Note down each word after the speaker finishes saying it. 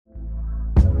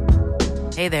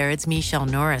Hey there, it's Michelle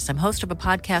Norris. I'm host of a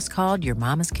podcast called Your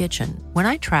Mama's Kitchen. When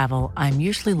I travel, I'm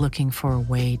usually looking for a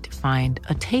way to find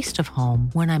a taste of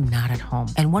home when I'm not at home.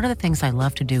 And one of the things I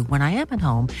love to do when I am at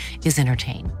home is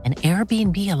entertain. And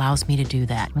Airbnb allows me to do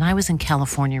that. When I was in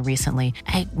California recently,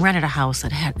 I rented a house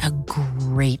that had a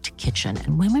great kitchen.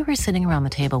 And when we were sitting around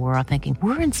the table, we were all thinking,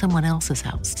 we're in someone else's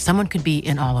house. Someone could be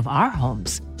in all of our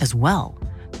homes as well.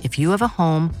 If you have a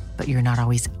home, but you're not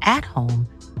always at home,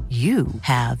 you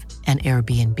have an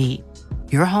Airbnb.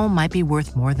 Your home might be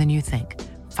worth more than you think.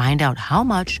 Find out how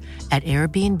much at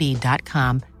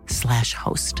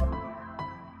airbnb.com/host.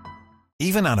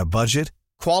 Even on a budget,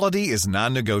 quality is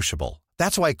non-negotiable.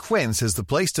 That's why Quince is the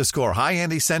place to score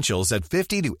high-end essentials at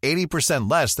 50 to 80%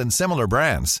 less than similar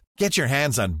brands. Get your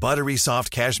hands on buttery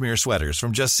soft cashmere sweaters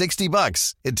from just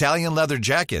 $60, Italian leather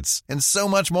jackets, and so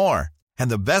much more. And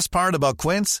the best part about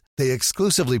Quince, they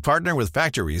exclusively partner with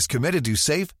factories committed to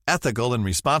safe, ethical, and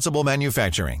responsible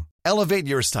manufacturing. Elevate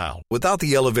your style without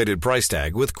the elevated price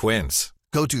tag with Quince.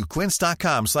 Go to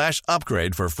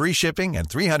quince.com/upgrade for free shipping and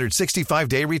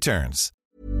 365-day returns.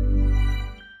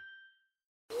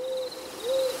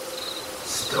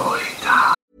 Story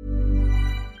time.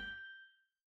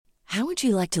 How would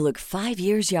you like to look 5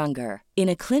 years younger? In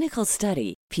a clinical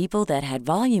study, people that had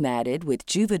volume added with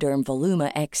Juvederm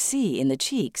Voluma XC in the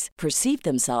cheeks perceived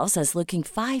themselves as looking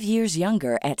 5 years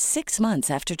younger at 6 months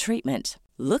after treatment.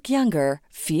 Look younger,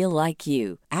 feel like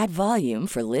you. Add volume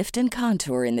for lift and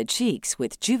contour in the cheeks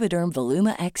with Juvederm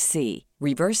Voluma XC.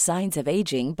 Reverse signs of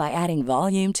aging by adding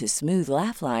volume to smooth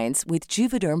laugh lines with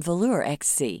Juvederm Volure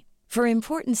XC. For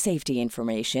important safety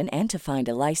information and to find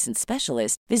a licensed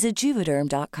specialist, visit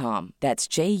Juvederm.com. That's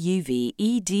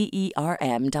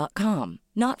JUVEDERM.com.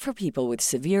 Not for people with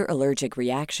severe allergic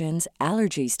reactions,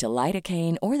 allergies to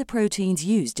lidocaine, or the proteins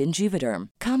used in Juvederm.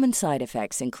 Common side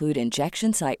effects include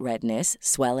injection site redness,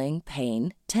 swelling,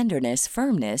 pain, tenderness,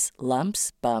 firmness,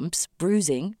 lumps, bumps,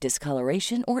 bruising,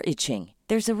 discoloration, or itching.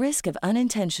 There's a risk of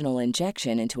unintentional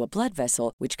injection into a blood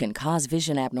vessel, which can cause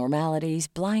vision abnormalities,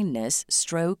 blindness,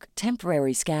 stroke,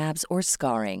 temporary scabs, or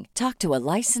scarring. Talk to a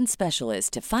licensed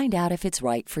specialist to find out if it's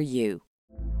right for you.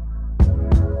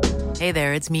 Hey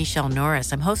there, it's Michelle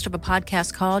Norris. I'm host of a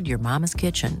podcast called Your Mama's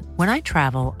Kitchen. When I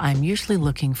travel, I'm usually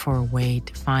looking for a way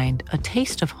to find a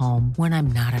taste of home when I'm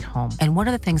not at home. And one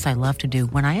of the things I love to do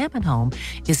when I am at home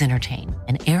is entertain.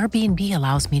 And Airbnb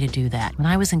allows me to do that. When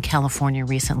I was in California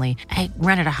recently, I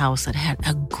rented a house that had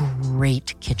a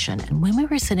great kitchen. And when we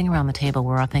were sitting around the table, we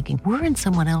were all thinking, we're in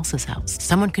someone else's house.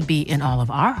 Someone could be in all of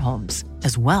our homes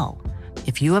as well.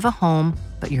 If you have a home,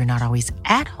 but you're not always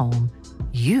at home,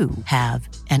 you have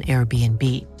an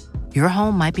Airbnb. Your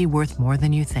home might be worth more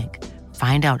than you think.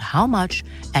 Find out how much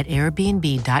at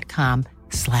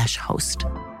airbnb.com/host.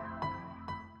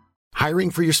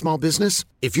 Hiring for your small business?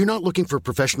 If you're not looking for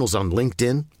professionals on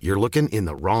LinkedIn, you're looking in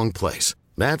the wrong place.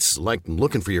 That's like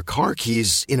looking for your car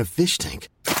keys in a fish tank.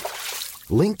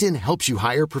 LinkedIn helps you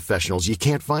hire professionals you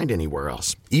can't find anywhere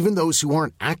else, even those who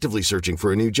aren't actively searching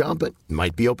for a new job but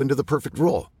might be open to the perfect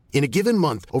role. In a given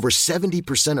month, over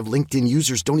 70% of LinkedIn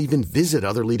users don't even visit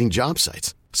other leading job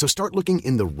sites. So start looking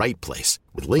in the right place.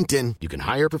 With LinkedIn, you can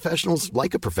hire professionals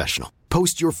like a professional.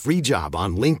 Post your free job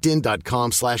on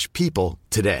linkedin.com/people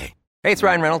today. Hey, it's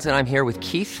Ryan Reynolds, and I'm here with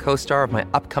Keith, co-star of my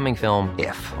upcoming film,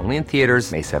 If, only in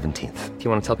theaters May 17th. Do you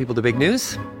want to tell people the big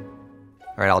news?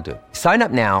 All right, I'll do it. Sign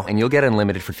up now and you'll get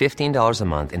unlimited for $15 a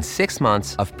month and 6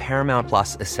 months of Paramount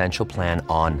Plus Essential Plan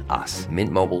on us.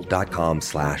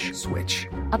 MintMobile.com/switch.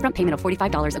 Upfront payment of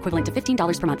 $45 equivalent to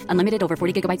 $15 per month. Unlimited over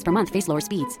 40 gigabytes per month. Face lower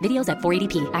speeds. Videos at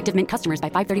 480p. Active Mint customers by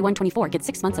 531.24 get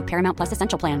 6 months of Paramount Plus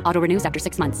Essential Plan. Auto renews after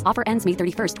 6 months. Offer ends May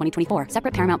 31st, 2024.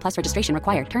 Separate Paramount Plus registration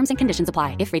required. Terms and conditions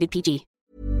apply if rated PG.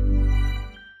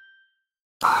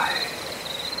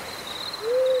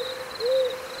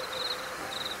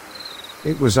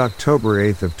 It was October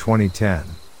 8th of 2010,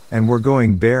 and we're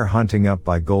going bear hunting up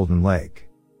by Golden Lake.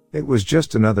 It was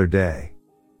just another day.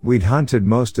 We'd hunted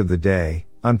most of the day,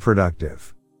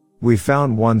 unproductive. We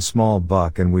found one small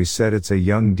buck and we said it's a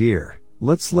young deer,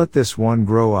 let's let this one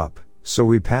grow up, so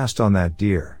we passed on that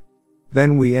deer.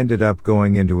 Then we ended up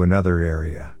going into another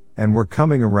area, and we're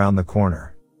coming around the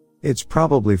corner. It's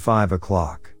probably 5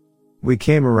 o'clock. We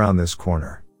came around this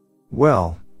corner.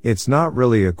 Well, it's not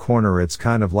really a corner, it's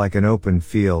kind of like an open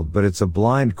field, but it's a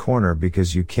blind corner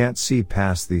because you can't see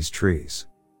past these trees.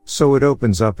 So it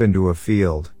opens up into a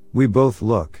field. We both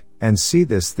look and see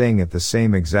this thing at the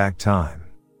same exact time.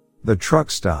 The truck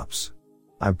stops.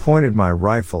 I pointed my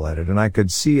rifle at it and I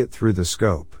could see it through the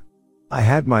scope. I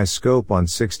had my scope on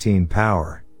 16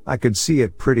 power. I could see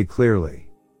it pretty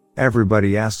clearly.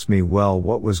 Everybody asks me, well,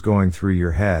 what was going through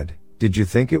your head, Did you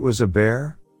think it was a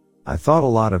bear? I thought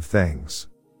a lot of things.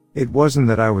 It wasn't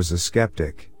that I was a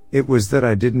skeptic, it was that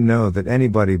I didn't know that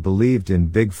anybody believed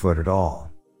in Bigfoot at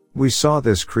all. We saw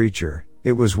this creature,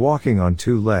 it was walking on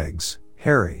two legs,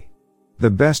 hairy.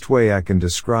 The best way I can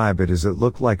describe it is it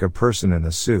looked like a person in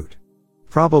a suit.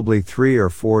 Probably 3 or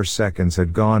 4 seconds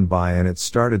had gone by and it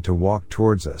started to walk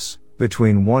towards us,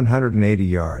 between 180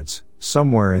 yards,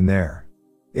 somewhere in there.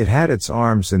 It had its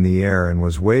arms in the air and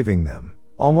was waving them,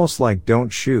 almost like don't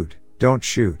shoot, don't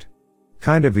shoot.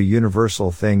 Kind of a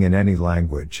universal thing in any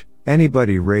language.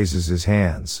 Anybody raises his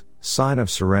hands, sign of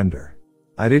surrender.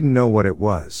 I didn't know what it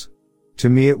was. To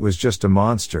me it was just a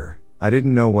monster, I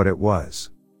didn't know what it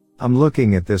was. I'm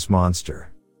looking at this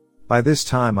monster. By this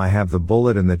time I have the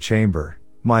bullet in the chamber,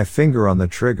 my finger on the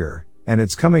trigger, and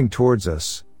it's coming towards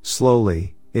us,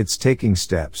 slowly, it's taking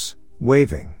steps,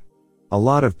 waving. A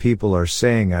lot of people are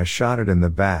saying I shot it in the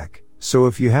back, so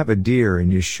if you have a deer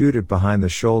and you shoot it behind the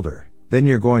shoulder, then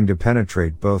you're going to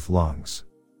penetrate both lungs.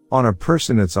 On a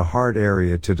person it's a hard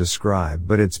area to describe,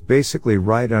 but it's basically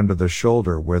right under the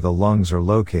shoulder where the lungs are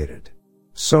located.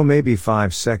 So maybe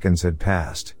 5 seconds had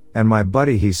passed, and my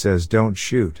buddy he says don't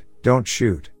shoot, don't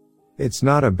shoot. It's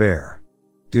not a bear.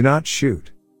 Do not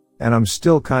shoot. And I'm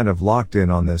still kind of locked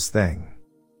in on this thing.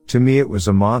 To me it was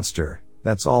a monster,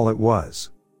 that's all it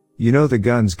was. You know the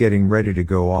gun's getting ready to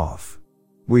go off.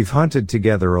 We've hunted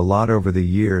together a lot over the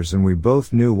years and we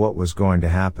both knew what was going to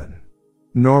happen.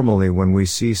 Normally when we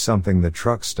see something the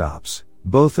truck stops,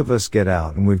 both of us get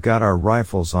out and we've got our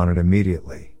rifles on it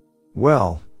immediately.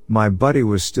 Well, my buddy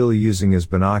was still using his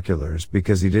binoculars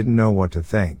because he didn't know what to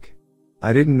think.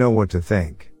 I didn't know what to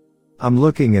think. I'm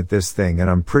looking at this thing and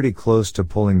I'm pretty close to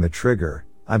pulling the trigger,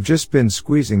 I've just been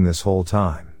squeezing this whole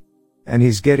time. And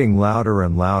he's getting louder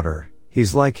and louder,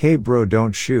 he's like hey bro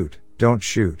don't shoot, don't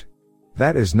shoot.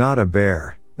 That is not a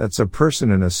bear, that's a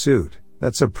person in a suit,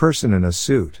 that's a person in a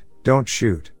suit, don't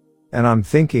shoot. And I'm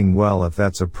thinking well if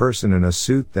that's a person in a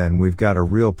suit then we've got a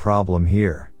real problem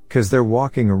here, 'cause they're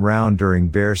walking around during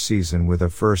bear season with a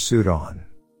fursuit on.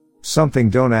 Something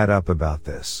don't add up about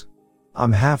this.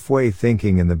 I'm halfway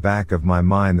thinking in the back of my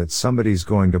mind that somebody's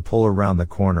going to pull around the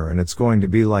corner and it's going to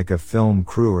be like a film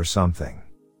crew or something.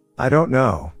 I don't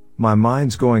know, my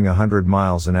mind's going 100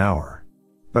 miles an hour.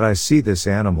 But I see this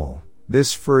animal,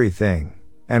 this furry thing,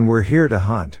 and we're here to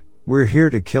hunt, we're here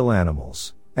to kill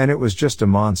animals, and it was just a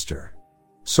monster.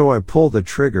 So I pulled the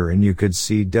trigger and you could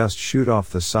see dust shoot off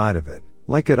the side of it,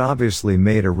 like it obviously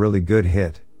made a really good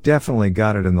hit, definitely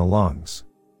got it in the lungs.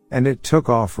 And it took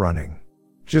off running.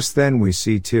 Just then we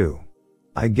see two.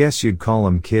 I guess you'd call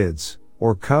them kids,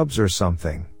 or cubs or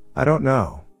something, I don't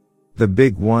know. The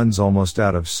big one's almost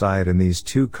out of sight and these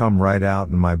two come right out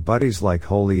and my buddy's like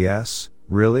holy s,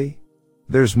 really?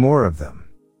 There's more of them.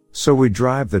 So we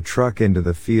drive the truck into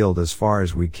the field as far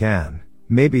as we can,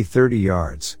 maybe 30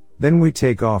 yards, then we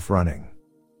take off running.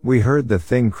 We heard the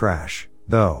thing crash,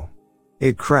 though.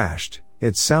 It crashed,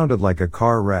 it sounded like a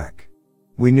car wreck.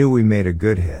 We knew we made a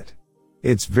good hit.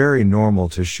 It's very normal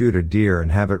to shoot a deer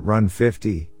and have it run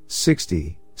 50,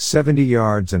 60, 70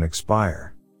 yards and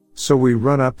expire. So we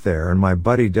run up there and my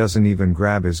buddy doesn't even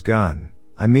grab his gun.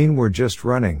 I mean we're just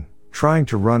running, trying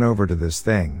to run over to this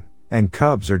thing, and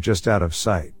cubs are just out of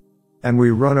sight. And we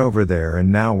run over there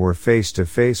and now we're face to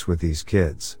face with these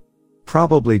kids.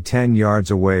 Probably 10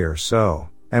 yards away or so,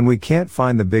 and we can't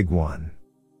find the big one.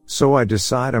 So I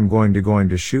decide I'm going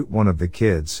to shoot one of the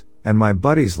kids, and my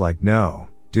buddy's like no,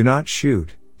 do not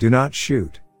shoot, do not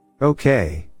shoot.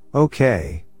 Okay,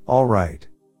 alright.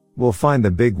 We'll find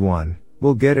the big one,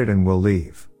 we'll get it and we'll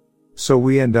leave. So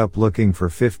we end up looking for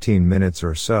 15 minutes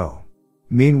or so.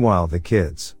 Meanwhile the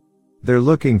kids. They're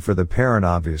looking for the parent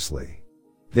obviously.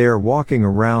 They are walking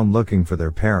around looking for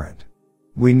their parent.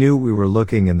 We knew we were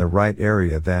looking in the right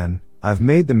area then. I've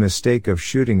made the mistake of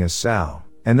shooting a sow,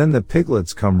 and then the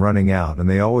piglets come running out and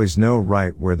they always know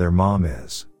right where their mom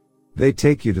is. They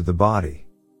take you to the body.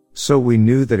 So we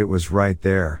knew that it was right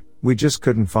there, we just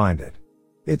couldn't find it.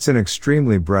 It's an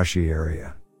extremely brushy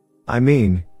area. I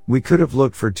mean, we could have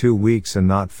looked for 2 weeks and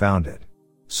not found it.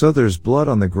 So there's blood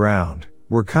on the ground,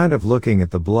 we're kind of looking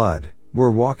at the blood, we're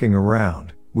walking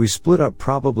around, we split up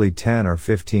probably 10 or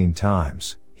 15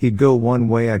 times, he'd go one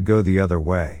way I'd go the other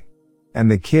way. And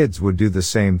the kids would do the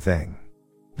same thing.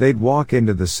 They'd walk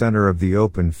into the center of the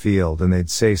open field and they'd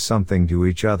say something to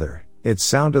each other, it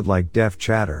sounded like deaf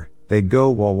chatter, they'd go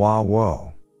wah wah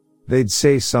whoa. They'd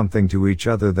say something to each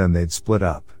other then they'd split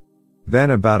up.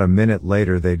 Then about a minute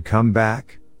later they'd come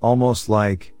back, almost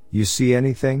like, you see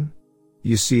anything?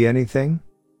 You see anything?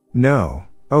 No,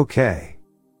 okay.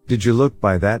 Did you look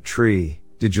by that tree,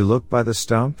 did you look by the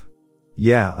stump?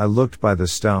 Yeah, I looked by the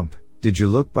stump, "Did you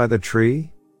look by the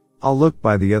tree?" "I'll look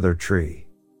by the other tree."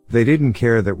 They didn't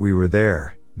care that we were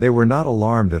there, they were not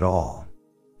alarmed at all.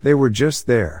 They were just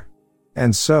there.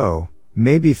 And so,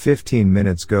 maybe 15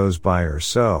 minutes goes by or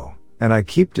so, and I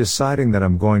keep deciding that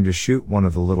I'm going to shoot one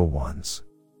of the little ones.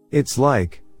 It's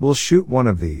like, we'll shoot one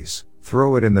of these,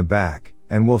 throw it in the back,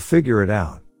 and we'll figure it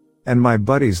out. And my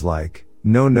buddy's like,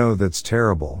 no, that's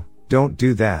terrible, don't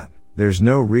do that, there's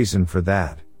no reason for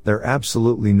that, there's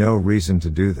absolutely no reason to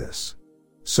do this.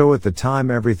 So at the time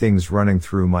everything's running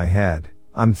through my head,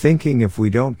 I'm thinking if we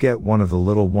don't get one of the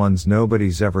little ones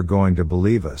nobody's ever going to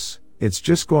believe us, it's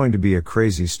just going to be a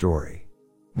crazy story.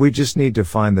 We just need to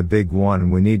find the big one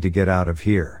and we need to get out of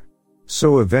here.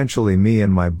 So eventually me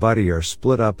and my buddy are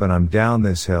split up and I'm down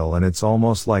this hill and it's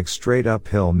almost like straight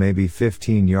uphill maybe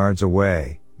 15 yards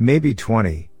away, maybe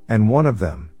 20, and one of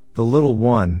them, the little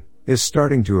one, is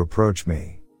starting to approach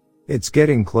me. It's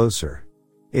getting closer.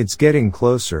 It's getting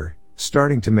closer,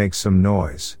 starting to make some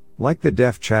noise, like the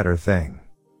deaf chatter thing.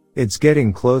 It's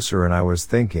getting closer and I was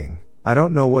thinking, I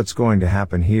don't know what's going to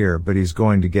happen here but he's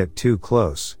going to get too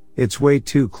close, it's way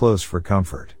too close for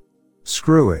comfort.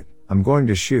 Screw it, I'm going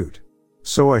to shoot.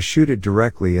 So I shoot it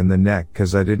directly in the neck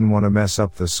cause I didn't want to mess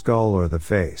up the skull or the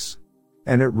face.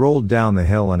 And it rolled down the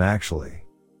hill and actually,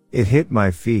 it hit my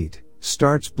feet,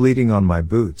 starts bleeding on my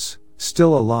boots,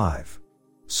 still alive.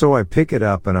 So I pick it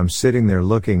up and I'm sitting there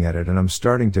looking at it and I'm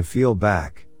starting to feel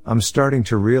back, I'm starting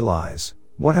to realize,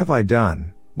 what have I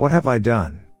done? What have I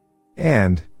done?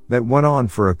 And, that went on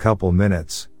for a couple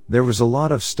minutes, there was a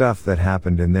lot of stuff that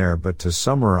happened in there but to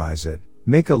summarize it,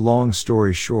 make a long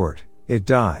story short, it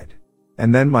died.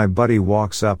 And then my buddy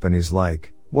walks up and he's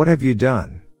like, "What have you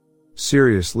done?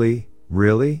 Seriously?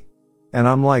 Really?" And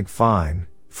I'm like, "Fine,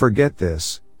 forget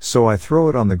this," so I throw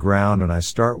it on the ground and I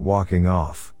start walking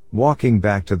off, walking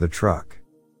back to the truck.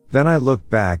 Then I look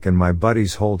back and my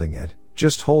buddy's holding it,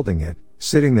 just holding it,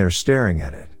 sitting there staring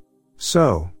at it.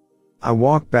 So, I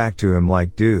walk back to him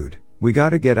like, "Dude, we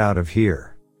gotta get out of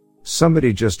here.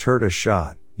 Somebody just heard a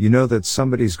shot, you know that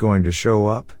somebody's going to show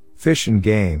up, Fish and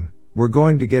Game, we're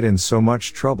going to get in so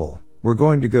much trouble, we're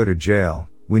going to go to jail,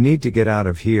 we need to get out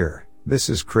of here, this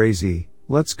is crazy,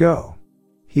 let's go."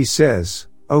 He says,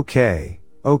 okay,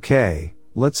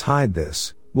 let's hide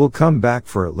this, we'll come back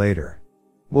for it later.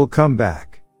 We'll come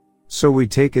back. So we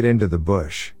take it into the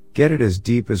bush, get it as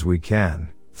deep as we can,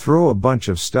 throw a bunch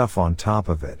of stuff on top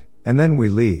of it, and then we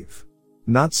leave.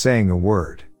 Not saying a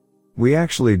word. We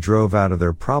actually drove out of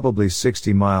there probably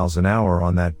 60 miles an hour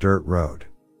on that dirt road.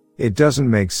 It doesn't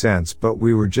make sense but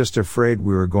we were just afraid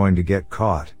we were going to get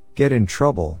caught, get in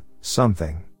trouble,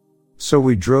 something. So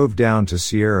we drove down to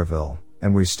Sierraville,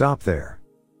 and we stopped there.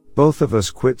 Both of us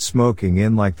quit smoking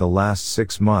in like the last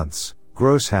 6 months,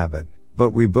 gross habit,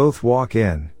 but we both walk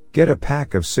in, get a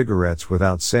pack of cigarettes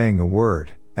without saying a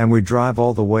word, and we drive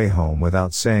all the way home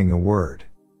without saying a word.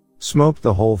 Smoked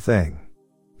the whole thing.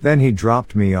 Then he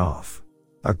dropped me off.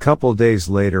 A couple days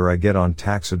later I get on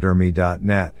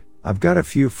taxidermy.net, I've got a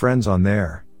few friends on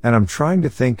there, and I'm trying to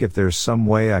think if there's some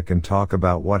way I can talk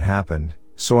about what happened,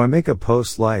 so I make a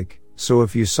post like, "So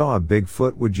if you saw a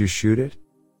Bigfoot would you shoot it?"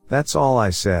 That's all I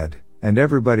said, and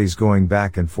everybody's going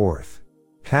back and forth.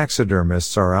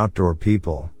 Taxidermists are outdoor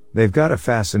people, they've got a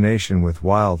fascination with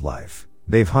wildlife,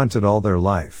 they've hunted all their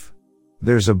life.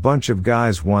 There's a bunch of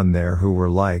guys one there who were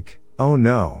like, "Oh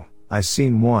no, I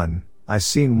seen one,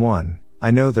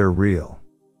 I know they're real."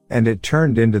 And it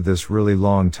turned into this really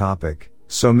long topic,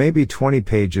 so maybe 20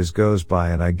 pages goes by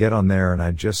and I get on there and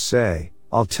I just say,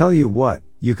 "I'll tell you what,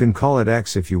 you can call it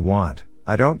X if you want,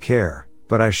 I don't care,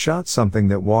 but I shot something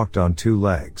that walked on 2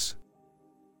 legs."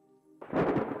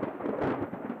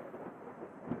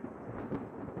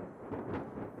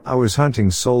 I was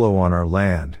hunting solo on our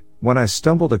land, when I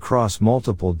stumbled across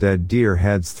multiple dead deer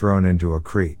heads thrown into a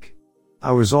creek.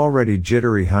 I was already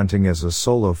jittery hunting as a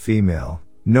solo female,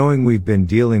 knowing we've been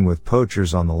dealing with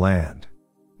poachers on the land.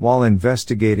 While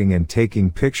investigating and taking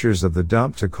pictures of the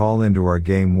dump to call into our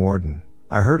game warden,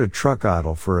 I heard a truck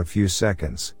idle for a few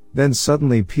seconds, then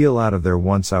suddenly peel out of there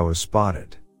once I was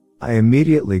spotted. I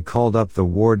immediately called up the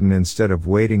warden instead of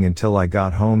waiting until I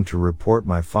got home to report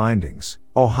my findings.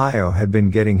 Ohio had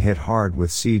been getting hit hard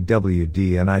with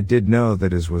CWD and I did know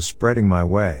that it was spreading my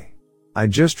way. I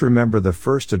just remember the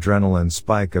first adrenaline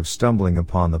spike of stumbling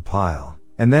upon the pile,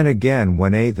 and then again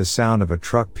when the sound of a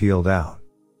truck peeled out.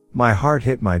 My heart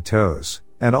hit my toes,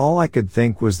 and all I could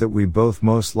think was that we both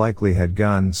most likely had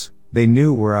guns. They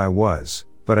knew where I was,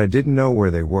 but I didn't know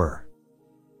where they were.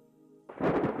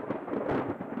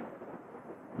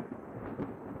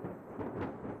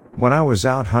 When I was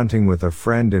out hunting with a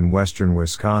friend in western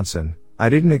Wisconsin, I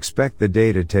didn't expect the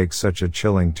day to take such a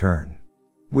chilling turn.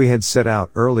 We had set out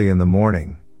early in the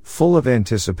morning, full of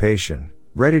anticipation,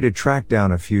 ready to track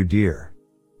down a few deer.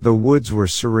 The woods were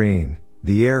serene,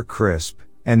 the air crisp,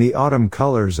 and the autumn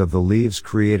colors of the leaves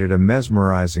created a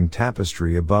mesmerizing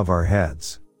tapestry above our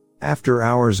heads. After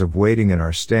hours of waiting in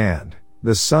our stand,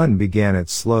 the sun began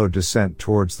its slow descent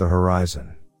towards the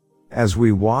horizon. As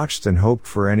we watched and hoped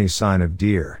for any sign of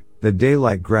deer, the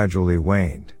daylight gradually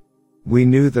waned. We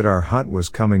knew that our hunt was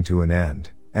coming to an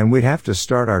end, and we'd have to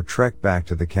start our trek back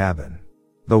to the cabin.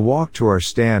 The walk to our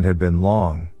stand had been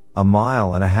long, 1.5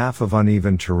 miles of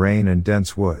uneven terrain and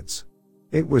dense woods.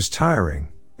 It was tiring,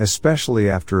 especially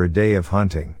after a day of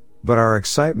hunting, but our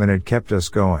excitement had kept us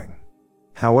going.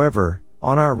 However,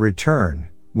 on our return,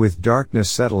 with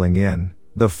darkness settling in,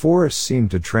 the forest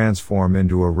seemed to transform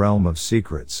into a realm of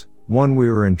secrets, one we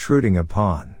were intruding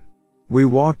upon. We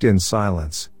walked in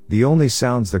silence, the only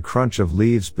sounds the crunch of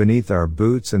leaves beneath our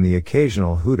boots and the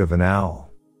occasional hoot of an owl.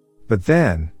 But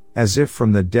then, as if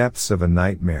from the depths of a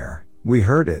nightmare, we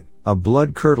heard it, a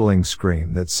blood-curdling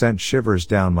scream that sent shivers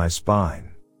down my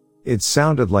spine. It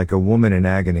sounded like a woman in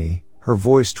agony, her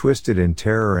voice twisted in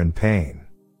terror and pain.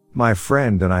 My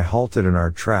friend and I halted in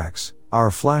our tracks,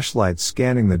 our flashlights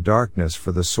scanning the darkness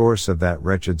for the source of that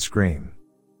wretched scream.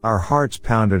 Our hearts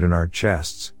pounded in our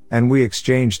chests, and we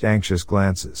exchanged anxious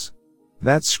glances.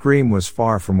 That scream was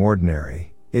far from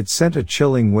ordinary. It sent a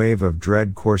chilling wave of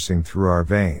dread coursing through our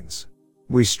veins.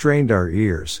 We strained our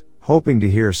ears, hoping to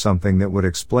hear something that would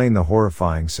explain the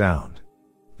horrifying sound.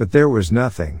 But there was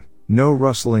nothing, no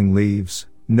rustling leaves,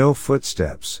 no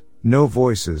footsteps, no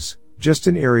voices, just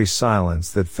an eerie silence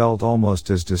that felt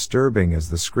almost as disturbing as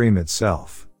the scream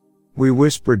itself. We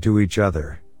whispered to each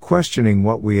other, questioning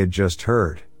what we had just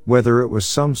heard, whether it was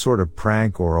some sort of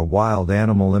prank or a wild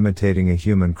animal imitating a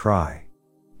human cry.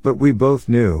 But we both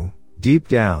knew, deep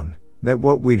down, that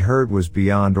what we'd heard was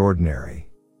beyond ordinary.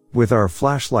 With our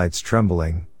flashlights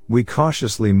trembling, we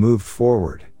cautiously moved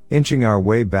forward, inching our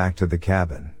way back to the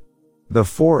cabin. The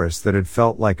forest that had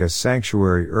felt like a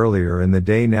sanctuary earlier in the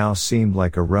day now seemed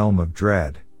like a realm of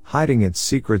dread, hiding its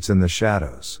secrets in the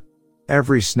shadows.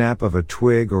 Every snap of a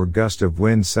twig or gust of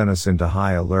wind sent us into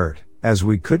high alert, as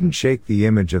we couldn't shake the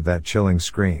image of that chilling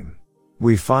scream.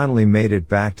 We finally made it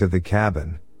back to the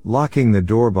cabin, locking the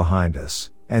door behind us,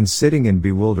 and sitting in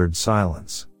bewildered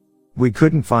silence. We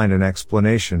couldn't find an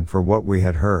explanation for what we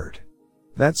had heard.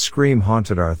 That scream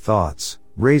haunted our thoughts,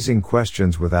 raising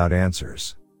questions without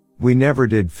answers. We never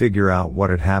did figure out what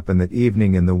had happened that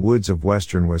evening in the woods of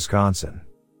western Wisconsin.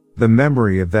 The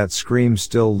memory of that scream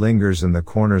still lingers in the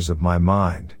corners of my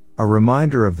mind, a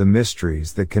reminder of the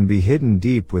mysteries that can be hidden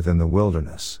deep within the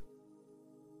wilderness.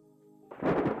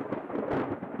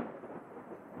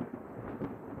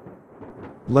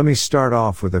 Let me start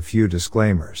off with a few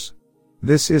disclaimers.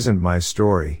 This isn't my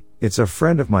story, it's a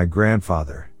friend of my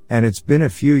grandfather, and it's been a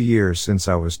few years since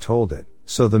I was told it,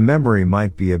 so the memory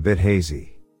might be a bit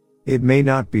hazy. It may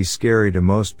not be scary to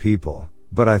most people,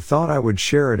 but I thought I would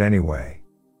share it anyway.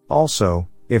 Also,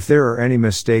 if there are any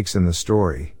mistakes in the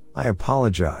story, I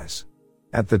apologize.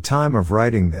 At the time of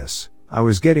writing this, I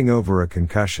was getting over a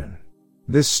concussion.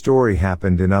 This story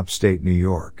happened in upstate New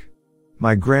York.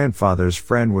 My grandfather's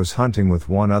friend was hunting with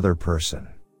one other person.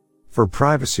 For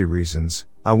privacy reasons,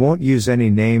 I won't use any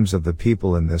names of the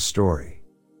people in this story.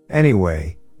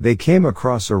 Anyway, they came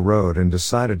across a road and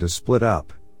decided to split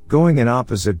up, going in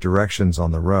opposite directions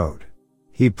on the road.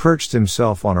 He perched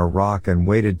himself on a rock and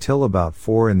waited till about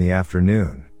 4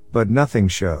 p.m, but nothing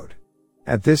showed.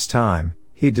 At this time,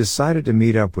 he decided to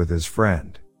meet up with his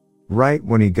friend. Right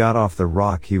when he got off the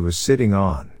rock he was sitting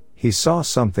on, he saw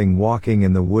something walking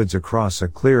in the woods across a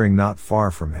clearing not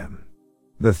far from him.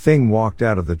 The thing walked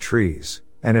out of the trees,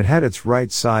 and it had its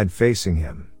right side facing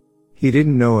him. He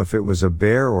didn't know if it was a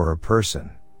bear or a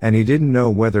person, and he didn't know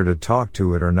whether to talk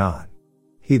to it or not.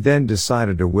 He then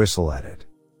decided to whistle at it.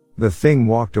 The thing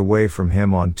walked away from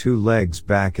him on 2 legs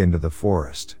back into the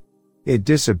forest. It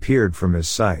disappeared from his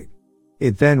sight.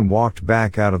 It then walked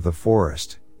back out of the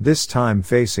forest, this time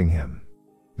facing him.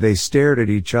 They stared at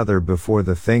each other before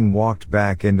the thing walked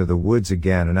back into the woods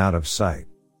again and out of sight.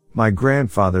 My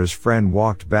grandfather's friend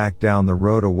walked back down the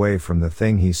road away from the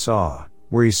thing he saw,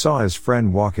 where he saw his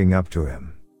friend walking up to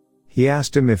him. He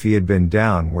asked him if he had been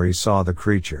down where he saw the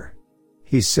creature.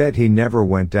 He said he never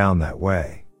went down that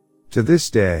way. To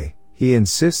this day, he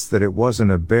insists that it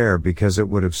wasn't a bear because it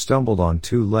would have stumbled on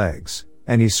 2 legs,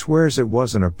 and he swears it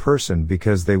wasn't a person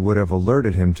because they would have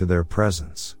alerted him to their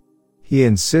presence. He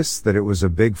insists that it was a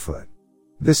Bigfoot.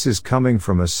 This is coming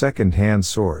from a second-hand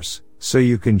source, so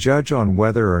you can judge on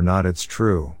whether or not it's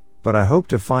true, but I hope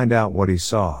to find out what he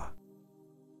saw.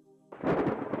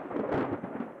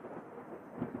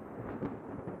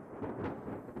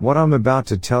 What I'm about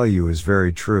to tell you is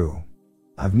very true.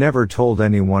 I've never told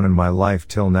anyone in my life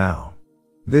till now.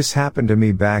 This happened to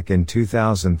me back in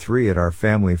 2003 at our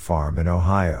family farm in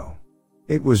Ohio.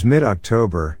 It was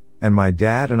mid-October, and my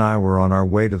dad and I were on our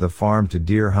way to the farm to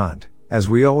deer hunt, as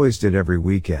we always did every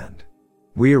weekend.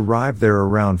 We arrived there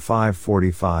around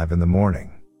 5:45 in the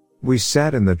morning. We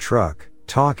sat in the truck,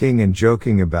 talking and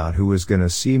joking about who was gonna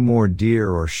see more deer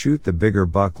or shoot the bigger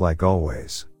buck like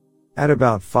always. At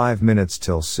about 5 minutes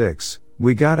till 6,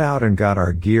 we got out and got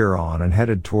our gear on and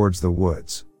headed towards the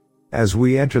woods. As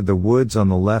we entered the woods on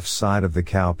the left side of the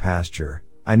cow pasture,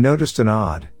 I noticed an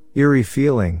odd, eerie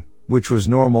feeling, which was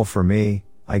normal for me,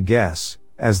 I guess,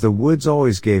 as the woods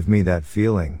always gave me that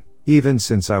feeling, even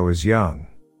since I was young.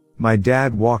 My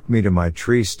dad walked me to my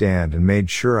tree stand and made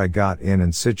sure I got in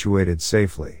and situated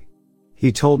safely.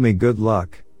 He told me good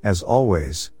luck, as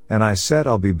always, and I said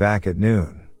I'll be back at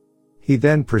noon. He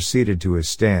then proceeded to his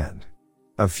stand.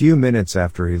 A few minutes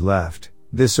after he left,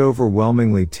 this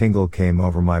overwhelmingly tingle came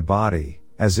over my body,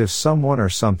 as if someone or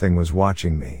something was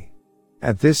watching me.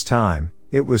 At this time,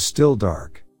 it was still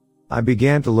dark. I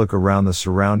began to look around the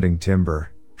surrounding timber,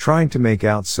 trying to make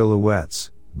out silhouettes,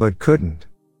 but couldn't.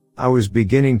 I was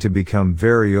beginning to become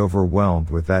very overwhelmed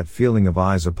with that feeling of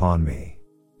eyes upon me.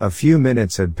 A few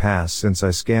minutes had passed since I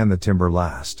scanned the timber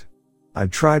last. I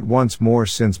tried once more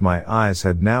since my eyes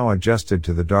had now adjusted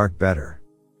to the dark better.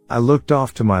 I looked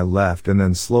off to my left and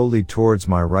then slowly towards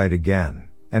my right again,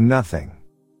 and nothing.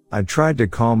 I tried to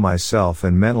calm myself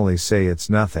and mentally say it's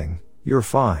nothing, you're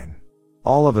fine.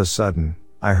 All of a sudden,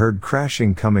 I heard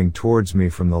crashing coming towards me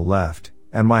from the left,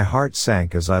 and my heart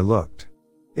sank as I looked.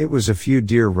 It was a few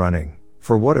deer running,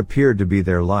 for what appeared to be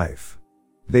their life.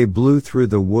 They blew through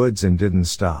the woods and didn't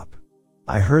stop.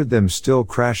 I heard them still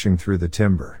crashing through the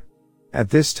timber. At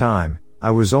this time,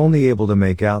 I was only able to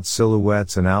make out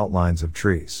silhouettes and outlines of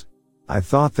trees. I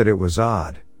thought that it was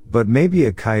odd, but maybe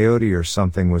a coyote or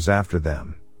something was after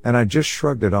them, and I just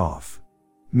shrugged it off.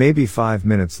 Maybe 5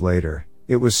 minutes later,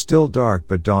 it was still dark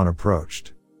but dawn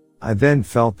approached. I then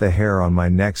felt the hair on my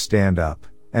neck stand up,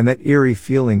 and that eerie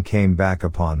feeling came back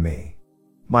upon me.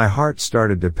 My heart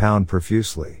started to pound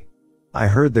profusely. I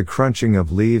heard the crunching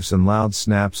of leaves and loud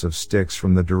snaps of sticks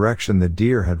from the direction the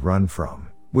deer had run from,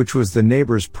 which was the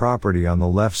neighbor's property on the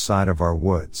left side of our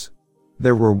woods.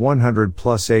 There were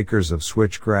 100+ acres of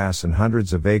switchgrass and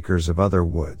hundreds of acres of other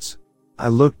woods. I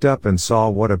looked up and saw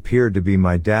what appeared to be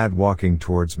my dad walking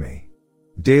towards me.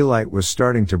 Daylight was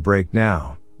starting to break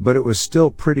now, but it was still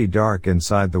pretty dark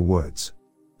inside the woods.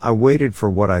 I waited for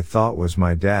what I thought was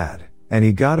my dad, and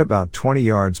he got about 20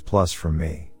 yards plus from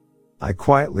me. I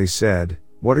quietly said,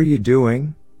 "What are you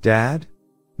doing, Dad?"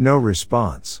 No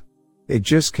response. It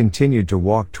just continued to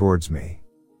walk towards me.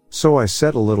 So I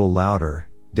said a little louder,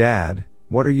 "Dad,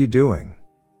 what are you doing?"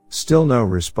 Still no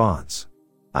response.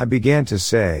 I began to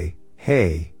say,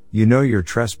 "Hey, you know you're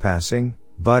trespassing,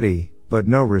 buddy," but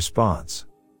no response.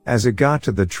 As it got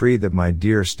to the tree that my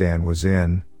deer stand was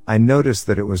in, I noticed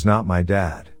that it was not my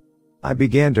dad. I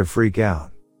began to freak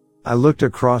out. I looked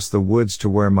across the woods to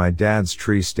where my dad's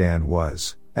tree stand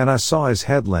was, and I saw his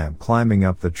headlamp climbing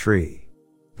up the tree.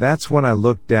 That's when I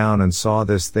looked down and saw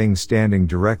this thing standing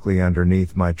directly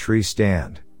underneath my tree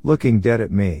stand, looking dead at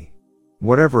me.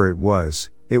 Whatever it was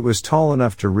tall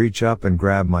enough to reach up and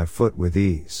grab my foot with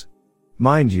ease.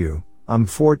 Mind you, I'm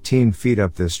 14 feet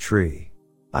up this tree.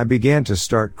 I began to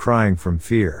start crying from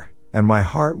fear, and my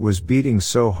heart was beating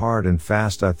so hard and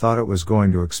fast I thought it was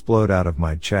going to explode out of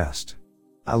my chest.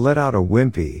 I let out a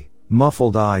wimpy,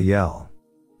 muffled yell.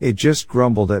 It just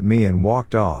grumbled at me and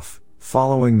walked off,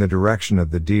 following the direction of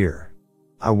the deer.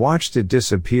 I watched it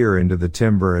disappear into the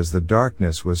timber as the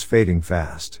darkness was fading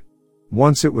fast.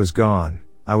 Once it was gone,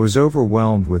 I was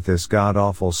overwhelmed with this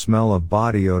god-awful smell of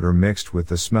body odor mixed with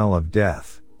the smell of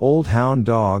death, old hound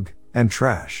dog, and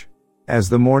trash. As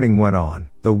the morning went on,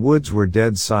 the woods were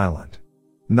dead silent.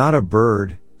 Not a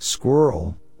bird,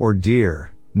 squirrel, or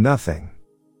deer, nothing.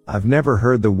 I've never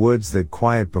heard the woods that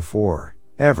quiet before,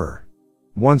 ever.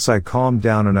 Once I calmed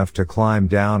down enough to climb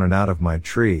down and out of my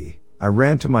tree, I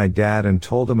ran to my dad and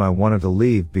told him I wanted to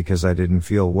leave because I didn't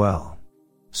feel well.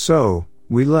 So,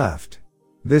 we left.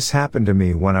 This happened to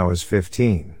me when I was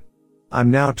 15. I'm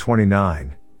now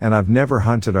 29, and I've never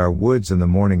hunted our woods in the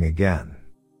morning again.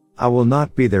 I will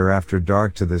not be there after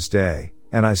dark to this day,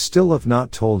 and I still have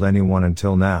not told anyone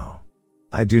until now.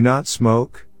 I do not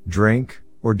smoke, drink,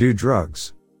 or do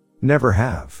drugs. Never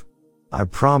have. I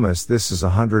promise this is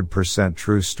 100%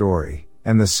 true story,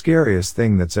 and the scariest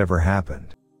thing that's ever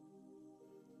happened.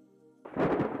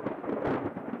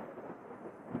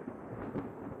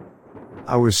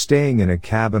 I was staying in a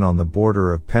cabin on the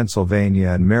border of Pennsylvania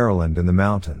and Maryland in the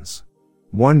mountains.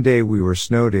 One day we were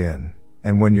snowed in,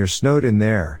 and when you're snowed in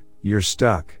there, you're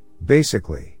stuck,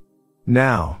 basically.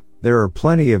 Now, there are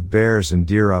plenty of bears and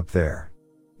deer up there.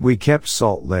 We kept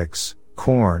salt licks,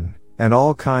 corn, and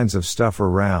all kinds of stuff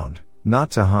around,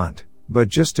 not to hunt, but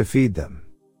just to feed them.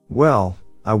 Well,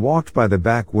 I walked by the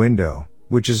back window,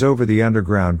 which is over the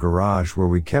underground garage where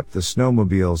we kept the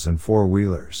snowmobiles and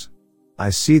four-wheelers. I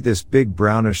see this big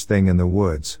brownish thing in the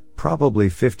woods, probably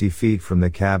 50 feet from the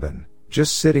cabin,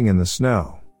 just sitting in the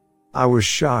snow. I was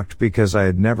shocked because I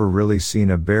had never really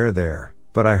seen a bear there,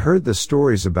 but I heard the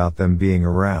stories about them being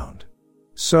around.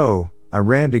 So, I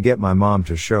ran to get my mom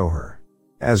to show her.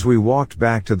 As we walked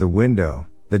back to the window,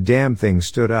 the damn thing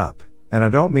stood up, and I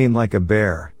don't mean like a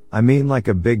bear, I mean like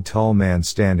a big tall man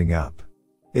standing up.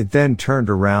 It then turned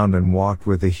around and walked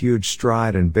with a huge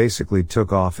stride and basically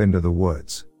took off into the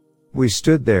woods. We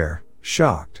stood there,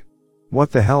 shocked.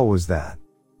 What the hell was that?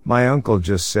 My uncle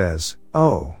just says,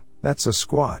 "Oh, that's a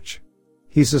Squatch.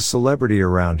 He's a celebrity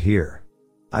around here."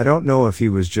 I don't know if he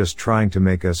was just trying to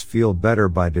make us feel better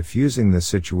by diffusing the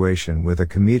situation with a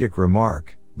comedic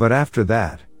remark, but after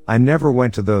that, I never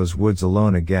went to those woods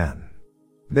alone again.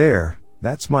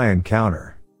 That's my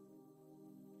encounter.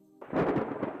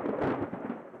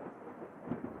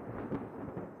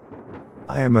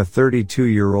 I am a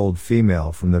 32-year-old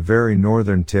female from the very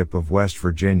northern tip of West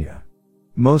Virginia.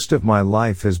 Most of my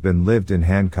life has been lived in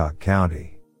Hancock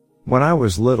County. When I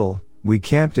was little, we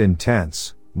camped in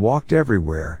tents, walked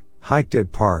everywhere, hiked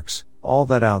at parks, all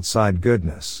that outside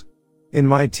goodness. In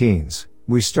my teens,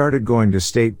 we started going to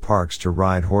state parks to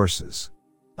ride horses.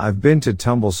 I've been to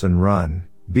Tumbleson Run,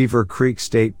 Beaver Creek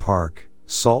State Park,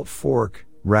 Salt Fork,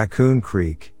 Raccoon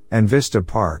Creek, and Vista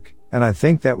Park, and I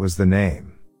think that was the name.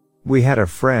 We had a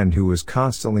friend who was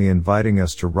constantly inviting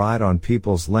us to ride on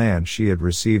people's land she had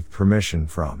received permission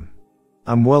from.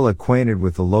 I'm well acquainted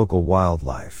with the local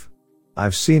wildlife.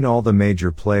 I've seen all the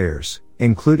major players,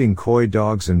 including coy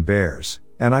dogs and bears,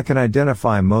 and I can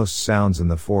identify most sounds in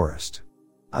the forest.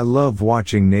 I love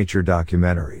watching nature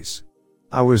documentaries.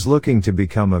 I was looking to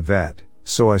become a vet,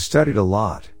 so I studied a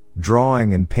lot.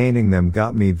 Drawing and painting them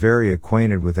got me very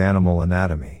acquainted with animal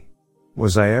anatomy.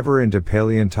 Was I ever into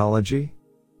paleontology?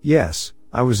 Yes,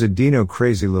 I was a dino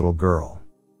crazy little girl.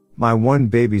 My one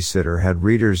babysitter had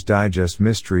Reader's Digest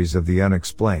Mysteries of the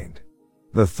Unexplained.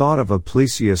 The thought of a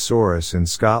plesiosaurus in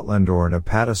Scotland or an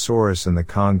apatosaurus in the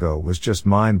Congo was just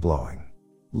mind-blowing.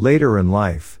 Later in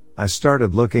life, I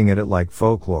started looking at it like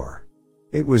folklore.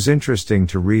 It was interesting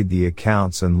to read the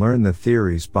accounts and learn the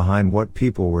theories behind what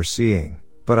people were seeing,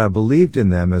 but I believed in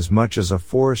them as much as a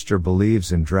forester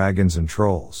believes in dragons and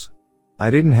trolls. I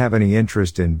didn't have any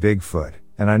interest in Bigfoot,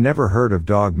 and I never heard of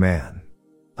Dog Man.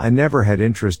 I never had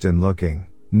interest in looking,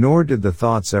 nor did the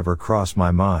thoughts ever cross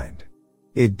my mind.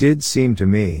 It did seem to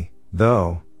me,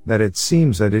 though, that it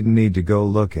seems I didn't need to go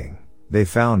looking. They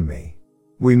found me.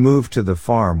 We moved to the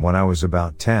farm when I was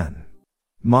about 10.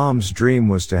 Mom's dream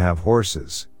was to have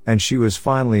horses, and she was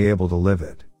finally able to live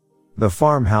it. The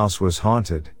farmhouse was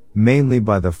haunted, mainly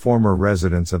by the former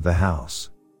residents of the house.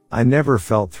 I never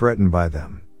felt threatened by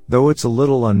them, though it's a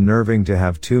little unnerving to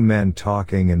have two men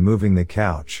talking and moving the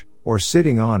couch, or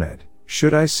sitting on it,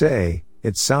 should I say.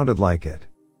 It sounded like it.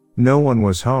 No one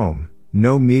was home,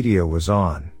 no media was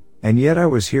on, and yet I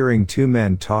was hearing two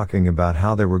men talking about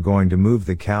how they were going to move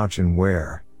the couch and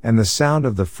where, and the sound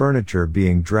of the furniture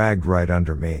being dragged right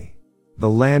under me. The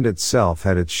land itself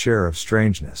had its share of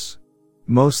strangeness.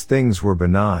 Most things were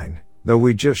benign, though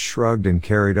we just shrugged and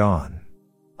carried on.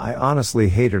 I honestly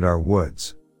hated our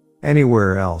woods.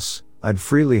 Anywhere else, I'd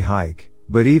freely hike,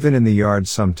 but even in the yard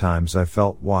sometimes I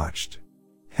felt watched.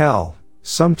 Hell,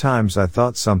 sometimes I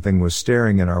thought something was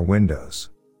staring in our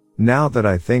windows. Now that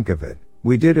I think of it,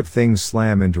 we did have things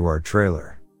slam into our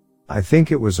trailer. I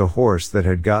think it was a horse that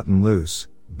had gotten loose,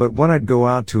 but when I'd go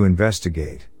out to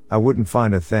investigate, I wouldn't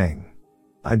find a thing.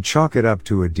 I'd chalk it up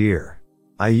to a deer.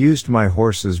 I used my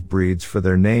horses' breeds for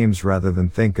their names rather than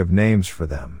think of names for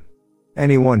them.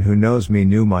 Anyone who knows me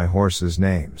knew my horses'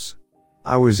 names.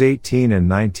 I was 18 and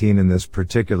 19 in this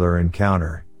particular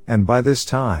encounter, and by this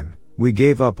time, we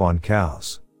gave up on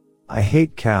cows. I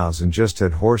hate cows and just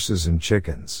had horses and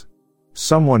chickens.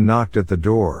 Someone knocked at the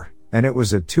door, and it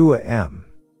was at 2 a.m.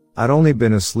 I'd only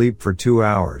been asleep for 2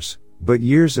 hours, but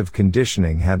years of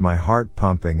conditioning had my heart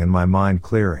pumping and my mind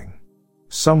clearing.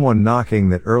 Someone knocking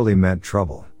that early meant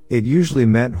trouble. It usually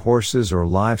meant horses or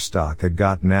livestock had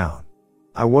gotten out.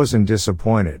 I wasn't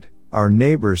disappointed. Our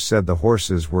neighbors said the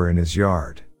horses were in his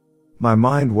yard. My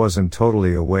mind wasn't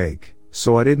totally awake,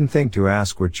 so I didn't think to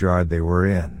ask which yard they were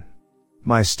in.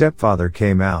 My stepfather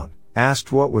came out,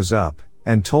 asked what was up,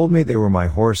 and told me they were my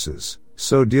horses,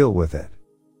 so deal with it.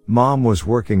 Mom was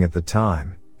working at the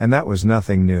time, and that was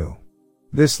nothing new.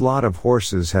 This lot of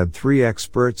horses had 3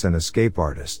 experts and escape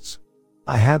artists.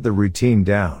 I had the routine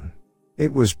down.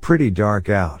 It was pretty dark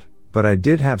out, but I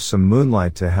did have some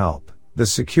moonlight to help. The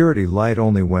security light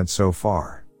only went so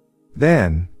far.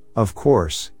 Then, of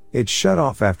course, it shut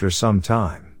off after some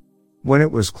time. When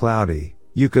it was cloudy,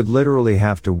 you could literally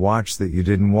have to watch that you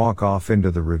didn't walk off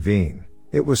into the ravine.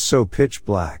 It was so pitch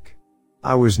black.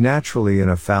 I was naturally in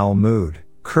a foul mood,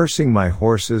 cursing my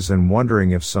horses and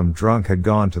wondering if some drunk had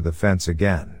gone to the fence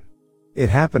again. It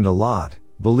happened a lot,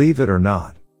 believe it or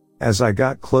not. As I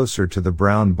got closer to the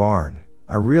brown barn,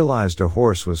 I realized a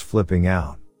horse was flipping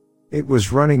out. It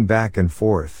was running back and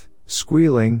forth,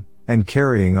 squealing, and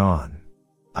carrying on.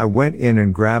 I went in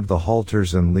and grabbed the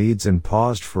halters and leads and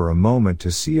paused for a moment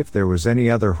to see if there was any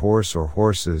other horse or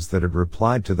horses that had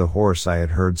replied to the horse I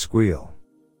had heard squeal.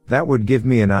 That would give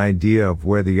me an idea of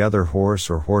where the other horse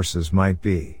or horses might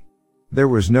be. There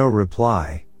was no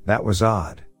reply. That was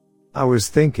odd. I was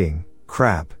thinking,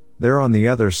 crap, they're on the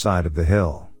other side of the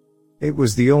hill. It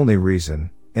was the only reason,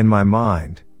 in my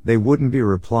mind, they wouldn't be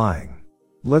replying.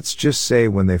 Let's just say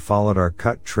when they followed our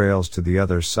cut trails to the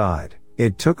other side,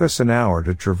 it took us an hour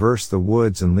to traverse the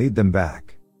woods and lead them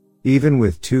back. Even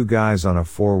with 2 guys on a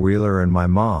 4-wheeler and my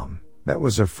mom, that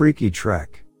was a freaky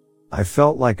trek. I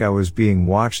felt like I was being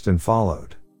watched and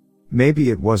followed. Maybe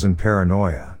it wasn't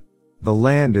paranoia. The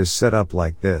land is set up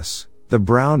like this. The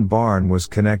brown barn was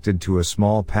connected to a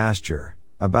small pasture,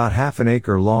 about half an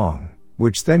acre long,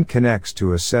 which then connects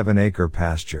to a 7-acre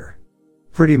pasture.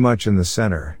 Pretty much in the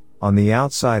center, on the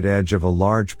outside edge of a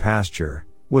large pasture,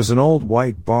 was an old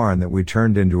white barn that we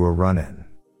turned into a run-in.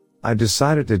 I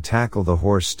decided to tackle the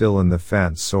horse still in the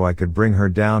fence so I could bring her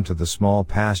down to the small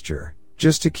pasture,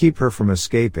 just to keep her from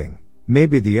escaping.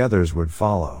 Maybe the others would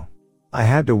follow. I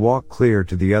had to walk clear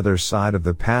to the other side of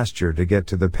the pasture to get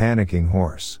to the panicking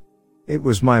horse. It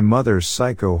was my mother's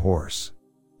Psycho horse.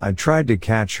 I tried to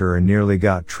catch her and nearly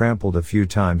got trampled a few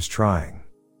times trying.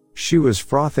 She was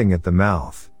frothing at the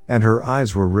mouth, and her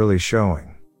eyes were really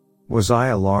showing. Was I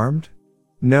alarmed?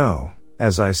 No,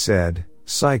 as I said,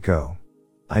 Psycho.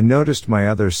 I noticed my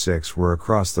other 6 were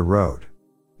across the road.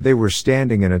 They were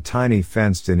standing in a tiny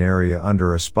fenced-in area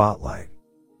under a spotlight.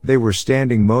 They were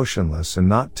standing motionless and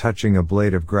not touching a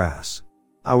blade of grass.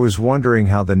 I was wondering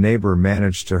how the neighbor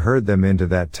managed to herd them into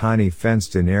that tiny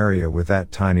fenced-in area with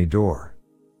that tiny door.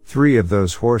 3 of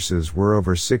those horses were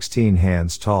over 16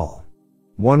 hands tall.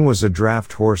 One was a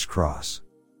draft horse cross.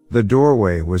 The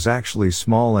doorway was actually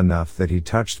small enough that he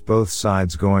touched both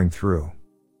sides going through.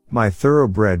 My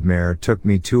thoroughbred mare took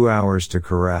me 2 hours to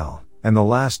corral, and the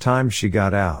last time she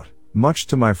got out, much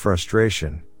to my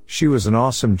frustration, she was an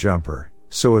awesome jumper,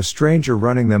 so a stranger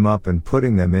running them up and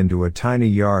putting them into a tiny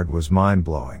yard was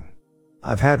mind-blowing.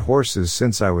 I've had horses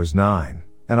since I was 9,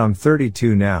 and I'm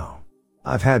 32 now.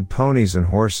 I've had ponies and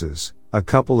horses, a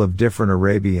couple of different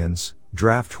Arabians,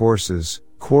 draft horses,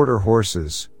 quarter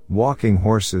horses, walking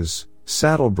horses,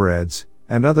 saddlebreds,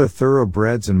 and other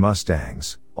thoroughbreds and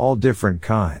mustangs, all different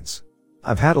kinds.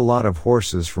 I've had a lot of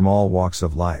horses from all walks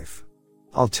of life.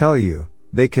 I'll tell you,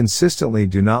 they consistently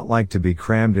do not like to be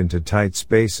crammed into tight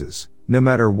spaces, no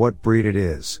matter what breed it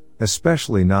is,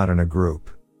 especially not in a group.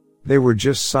 They were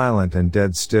just silent and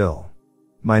dead still.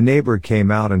 My neighbor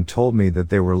came out and told me that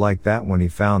they were like that when he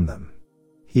found them.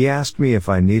 He asked me if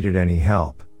I needed any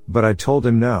help, but I told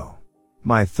him no.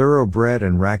 My thoroughbred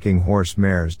and racking horse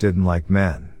mares didn't like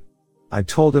men. I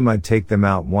told him I'd take them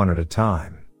out one at a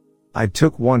time. I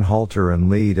took one halter and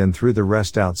lead and threw the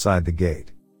rest outside the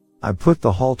gate. I put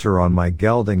the halter on my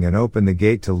gelding and opened the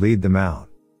gate to lead them out.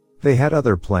 They had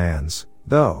other plans,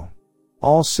 though.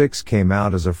 All 6 came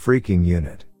out as a freaking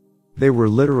unit. They were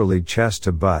literally chest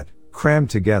to butt, crammed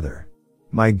together.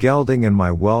 My gelding and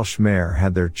my Welsh mare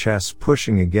had their chests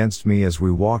pushing against me as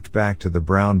we walked back to the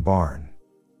brown barn.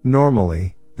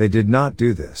 Normally, they did not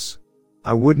do this.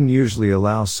 I wouldn't usually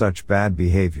allow such bad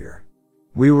behavior.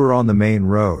 We were on the main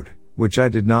road, which I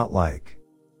did not like.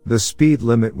 The speed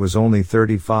limit was only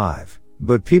 35,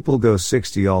 but people go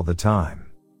 60 all the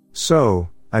time. So,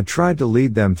 I tried to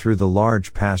lead them through the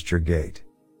large pasture gate.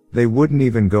 They wouldn't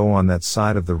even go on that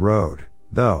side of the road,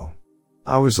 though.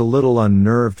 I was a little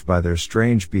unnerved by their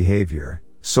strange behavior,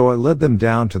 so I led them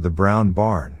down to the brown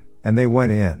barn, and they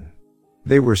went in.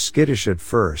 They were skittish at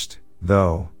first,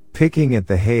 though, picking at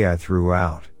the hay I threw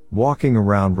out, walking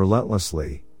around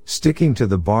relentlessly, sticking to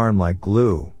the barn like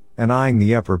glue, and eyeing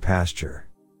the upper pasture.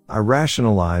 I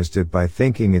rationalized it by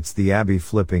thinking it's the Abby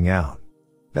flipping out.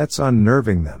 That's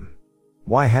unnerving them.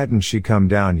 Why hadn't she come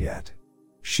down yet?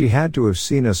 She had to have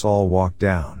seen us all walk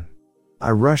down.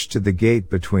 I rushed to the gate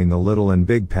between the little and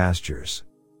big pastures.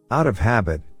 Out of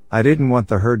habit, I didn't want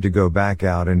the herd to go back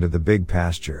out into the big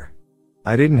pasture.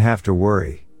 I didn't have to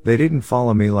worry, they didn't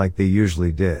follow me like they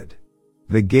usually did.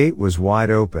 The gate was wide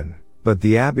open, but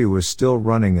the Abby was still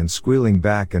running and squealing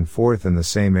back and forth in the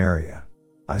same area.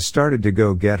 I started to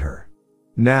go get her.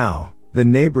 Now, the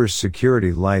neighbor's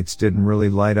security lights didn't really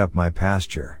light up my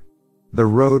pasture. The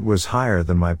road was higher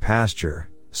than my pasture,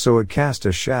 so it cast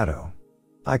a shadow.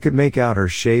 I could make out her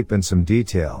shape and some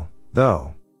detail,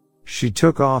 though. She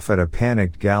took off at a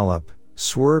panicked gallop,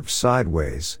 swerved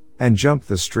sideways, and jumped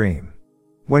the stream.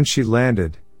 When she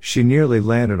landed, she nearly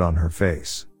landed on her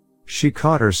face. She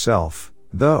caught herself,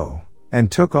 though,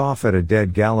 and took off at a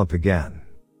dead gallop again.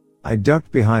 I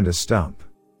ducked behind a stump.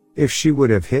 If she would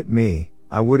have hit me,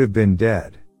 I would have been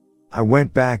dead. I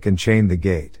went back and chained the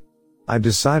gate. I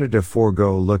decided to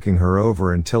forego looking her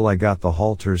over until I got the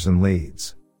halters and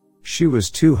leads. She was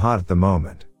too hot at the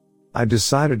moment. I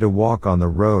decided to walk on the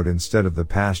road instead of the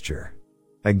pasture.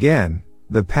 Again,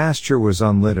 the pasture was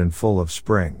unlit and full of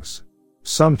springs.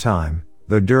 Sometime,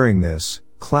 though during this,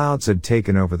 clouds had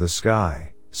taken over the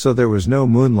sky, so there was no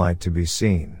moonlight to be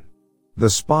seen. The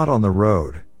spot on the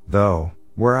road, though,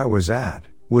 where I was at,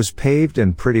 was paved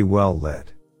and pretty well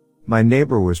lit. My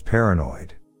neighbor was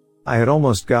paranoid. I had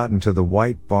almost gotten to the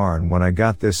white barn when I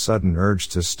got this sudden urge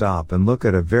to stop and look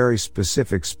at a very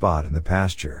specific spot in the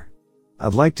pasture.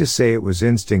 I'd like to say it was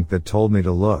instinct that told me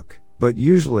to look, but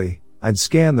usually, I'd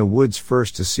scan the woods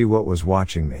first to see what was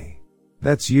watching me.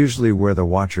 That's usually where the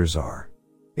watchers are.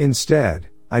 Instead,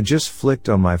 I just flicked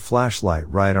on my flashlight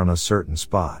right on a certain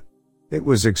spot. It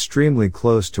was extremely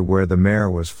close to where the mare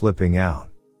was flipping out.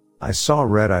 I saw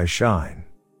red eye shine.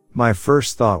 My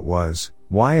first thought was,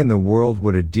 why in the world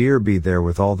would a deer be there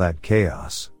with all that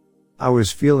chaos? I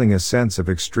was feeling a sense of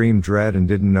extreme dread and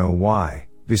didn't know why,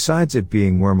 besides it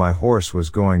being where my horse was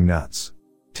going nuts.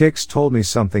 Ticks told me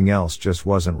something else just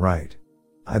wasn't right.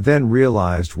 I then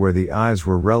realized where the eyes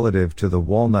were relative to the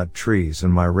walnut trees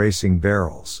and my racing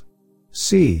barrels.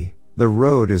 See, the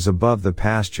road is above the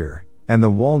pasture, and the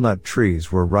walnut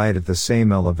trees were right at the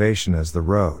same elevation as the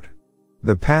road.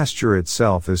 The pasture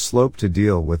itself is sloped to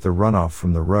deal with the runoff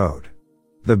from the road.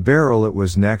 The barrel it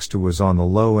was next to was on the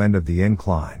low end of the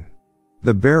incline.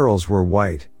 The barrels were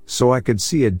white, so I could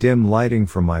see a dim lighting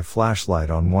from my flashlight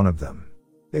on one of them.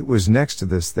 It was next to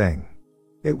this thing.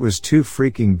 It was too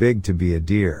freaking big to be a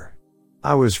deer.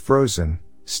 I was frozen,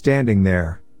 standing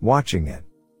there, watching it.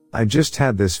 I just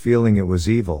had this feeling it was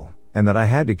evil, and that I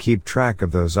had to keep track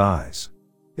of those eyes.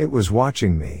 It was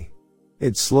watching me.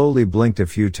 It slowly blinked a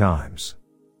few times.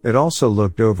 It also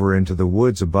looked over into the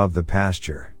woods above the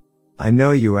pasture. I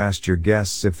know you asked your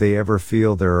guests if they ever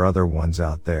feel there are other ones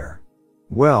out there.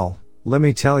 Well, let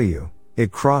me tell you,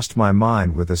 it crossed my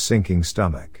mind with a sinking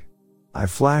stomach. I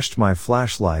flashed my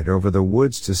flashlight over the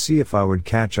woods to see if I would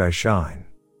catch eye shine.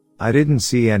 I didn't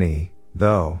see any,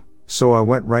 though, so I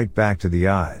went right back to the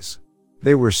eyes.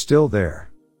 They were still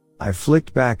there. I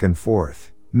flicked back and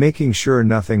forth, making sure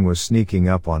nothing was sneaking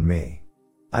up on me.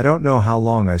 I don't know how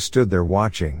long I stood there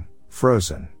watching,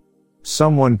 frozen.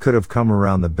 Someone could have come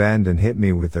around the bend and hit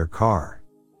me with their car.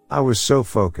 I was so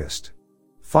focused.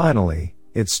 Finally,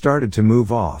 it started to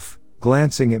move off,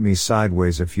 glancing at me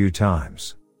sideways a few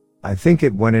times. I think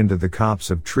it went into the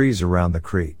copse of trees around the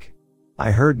creek.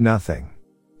 I heard nothing.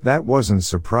 That wasn't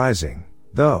surprising,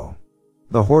 though.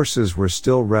 The horses were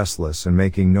still restless and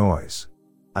making noise.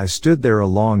 I stood there a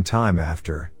long time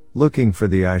after, looking for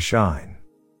the eye shine.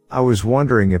 I was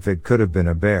wondering if it could have been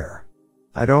a bear.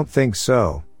 I don't think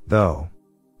so, though.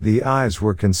 The eyes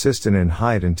were consistent in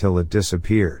height until it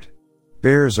disappeared.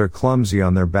 Bears are clumsy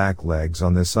on their back legs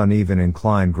on this uneven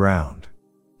inclined ground.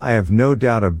 I have no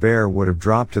doubt a bear would have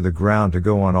dropped to the ground to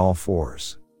go on all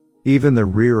fours. Even the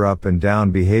rear up and down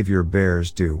behavior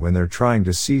bears do when they're trying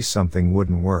to see something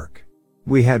wouldn't work.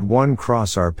 We had one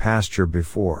cross our pasture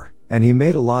before, and he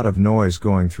made a lot of noise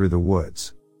going through the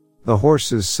woods. The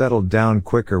horses settled down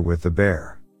quicker with the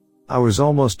bear. I was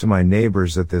almost to my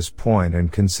neighbors at this point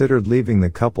and considered leaving the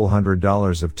couple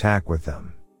 $100 of tack with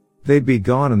them. They'd be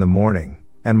gone in the morning,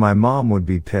 and my mom would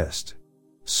be pissed.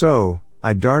 So,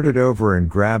 I darted over and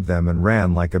grabbed them and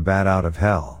ran like a bat out of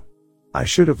hell. I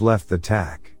should have left the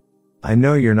tack. I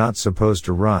know you're not supposed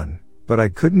to run, but I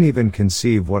couldn't even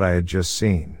conceive what I had just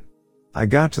seen. I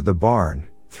got to the barn,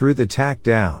 threw the tack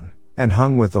down, and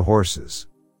hung with the horses.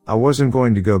 I wasn't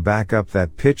going to go back up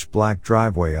that pitch black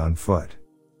driveway on foot.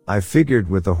 I figured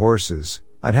with the horses,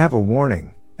 I'd have a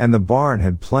warning, and the barn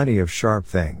had plenty of sharp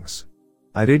things.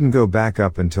 I didn't go back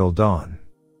up until dawn.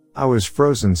 I was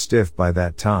frozen stiff by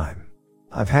that time.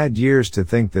 I've had years to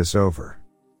think this over.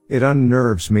 It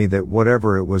unnerves me that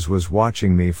whatever it was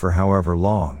watching me for however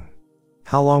long.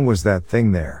 How long was that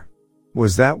thing there?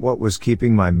 Was that what was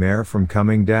keeping my mare from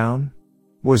coming down?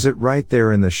 Was it right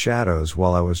there in the shadows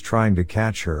while I was trying to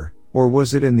catch her, or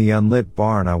was it in the unlit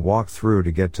barn I walked through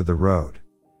to get to the road?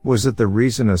 Was it the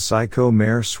reason a psycho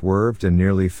mare swerved and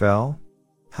nearly fell?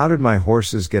 How did my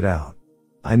horses get out?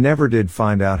 I never did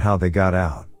find out how they got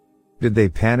out. Did they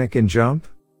panic and jump?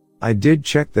 I did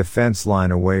check the fence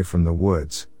line away from the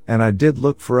woods, and I did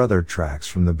look for other tracks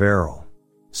from the barrel.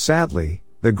 Sadly,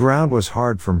 the ground was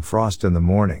hard from frost in the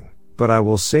morning, but I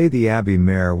will say the Abbey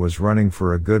mare was running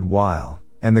for a good while,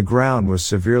 and the ground was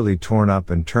severely torn up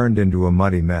and turned into a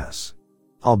muddy mess.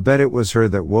 I'll bet it was her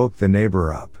that woke the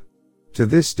neighbor up. To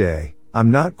this day, I'm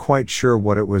not quite sure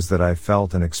what it was that I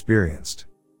felt and experienced.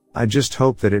 I just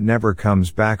hope that it never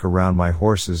comes back around my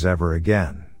horses ever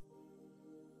again.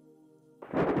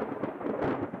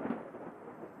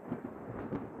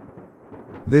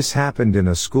 This happened in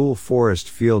a school forest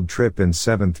field trip in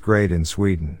 7th grade in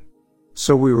Sweden.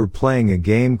 So we were playing a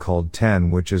game called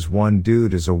 10, which is one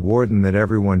dude is a warden that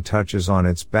everyone touches on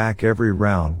its back every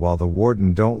round while the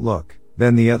warden don't look.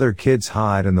 Then the other kids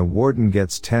hide and the warden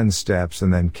gets 10 steps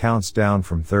and then counts down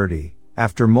from 30.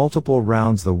 After multiple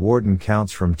rounds the warden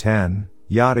counts from 10,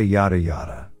 yada yada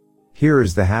yada. Here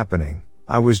is the happening.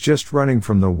 I was just running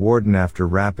from the warden after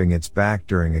wrapping its back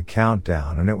during a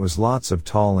countdown, and it was lots of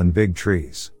tall and big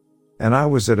trees. And I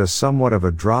was at a somewhat of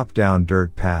a drop-down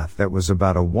dirt path that was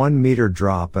about a 1-meter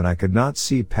drop, and I could not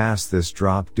see past this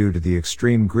drop due to the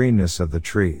extreme greenness of the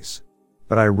trees.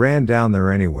 But I ran down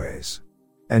there anyways.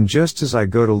 And just as I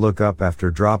go to look up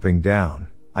after dropping down,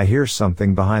 I hear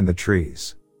something behind the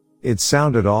trees. It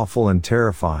sounded awful and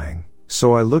terrifying,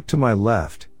 so I looked to my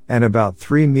left, and about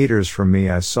 3 meters from me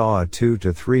I saw a 2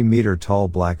 to 3 meter tall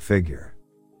black figure.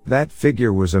 That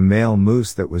figure was a male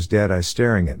moose that was dead-eye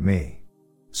staring at me.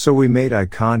 So we made eye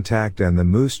contact and the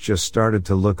moose just started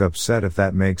to look upset, if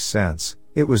that makes sense.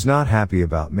 It was not happy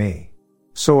about me.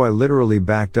 So I literally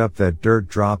backed up that dirt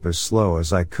drop as slow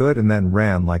as I could and then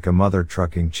ran like a mother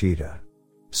trucking cheetah.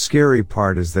 Scary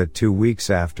part is that 2 weeks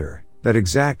after, that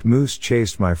exact moose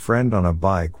chased my friend on a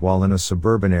bike while in a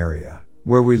suburban area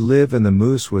where we live, and the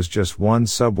moose was just one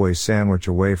Subway sandwich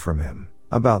away from him,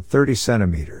 about 30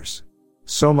 centimeters.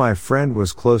 So my friend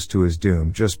was close to his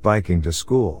doom just biking to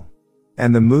school.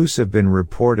 And the moose have been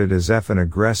reported as effing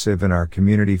aggressive in our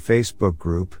community Facebook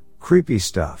group. Creepy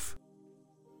stuff.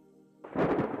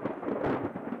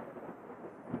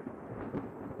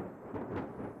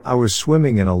 I was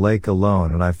swimming in a lake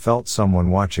alone and I felt someone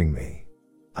watching me.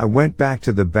 I went back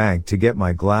to the bank to get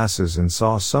my glasses and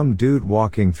saw some dude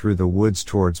walking through the woods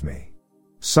towards me.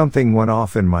 Something went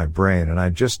off in my brain and I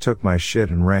just took my shit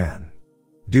and ran.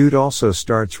 Dude also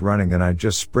starts running and I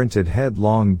just sprinted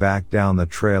headlong back down the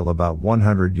trail about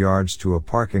 100 yards to a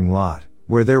parking lot,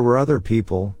 where there were other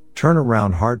people. Turn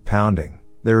around, heart pounding.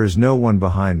 There is no one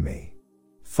behind me.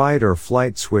 Fight or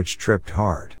flight switch tripped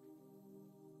hard.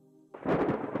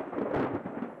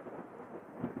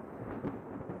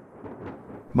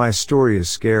 My story is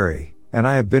scary, and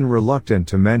I have been reluctant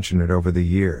to mention it over the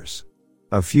years.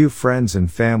 A few friends and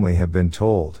family have been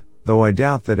told, though I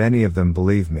doubt that any of them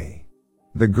believe me.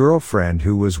 The girlfriend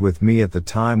who was with me at the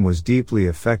time was deeply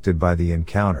affected by the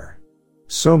encounter.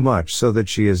 So much so that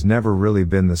she has never really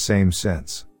been the same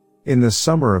since. In the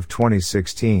summer of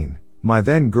 2016, my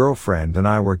then girlfriend and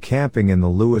I were camping in the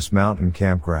Lewis Mountain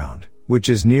Campground, which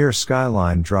is near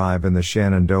Skyline Drive in the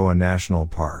Shenandoah National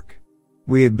Park.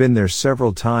 We had been there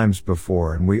several times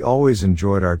before and we always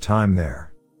enjoyed our time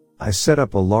there. I set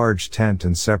up a large tent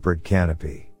and separate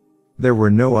canopy. There were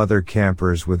no other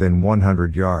campers within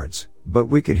 100 yards, but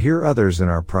we could hear others in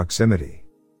our proximity.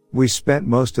 We spent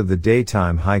most of the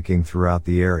daytime hiking throughout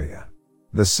the area.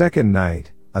 The second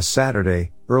night, a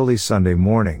Saturday, early Sunday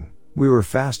morning, we were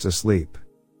fast asleep.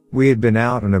 We had been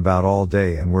out and about all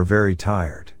day and were very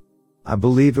tired. I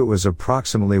believe it was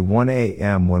approximately 1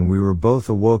 a.m. when we were both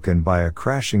awoken by a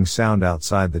crashing sound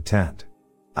outside the tent.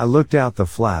 I looked out the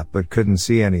flap but couldn't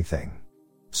see anything.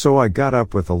 So I got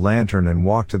up with a lantern and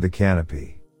walked to the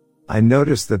canopy. I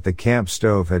noticed that the camp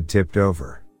stove had tipped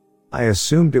over. I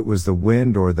assumed it was the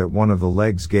wind or that one of the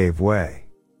legs gave way.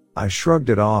 I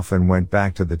shrugged it off and went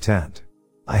back to the tent.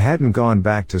 I hadn't gone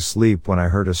back to sleep when I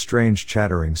heard a strange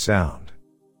chattering sound.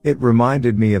 It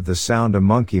reminded me of the sound a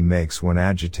monkey makes when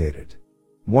agitated.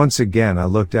 Once again I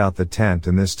looked out the tent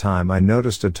and this time I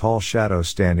noticed a tall shadow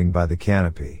standing by the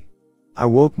canopy. I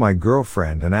woke my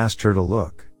girlfriend and asked her to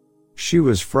look. She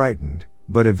was frightened,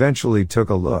 but eventually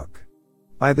took a look.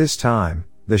 By this time,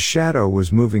 The shadow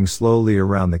was moving slowly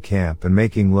around the camp and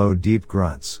making low, deep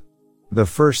grunts. The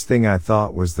first thing I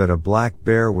thought was that a black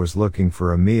bear was looking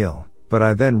for a meal, but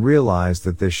I then realized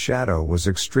that this shadow was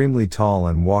extremely tall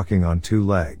and walking on 2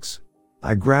 legs.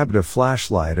 I grabbed a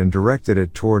flashlight and directed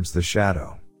it towards the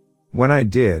shadow. When I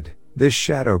did, this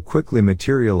shadow quickly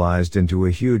materialized into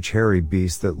a huge hairy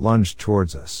beast that lunged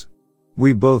towards us.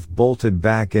 We both bolted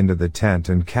back into the tent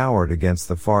and cowered against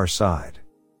the far side.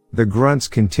 The grunts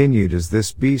continued as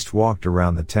this beast walked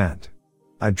around the tent.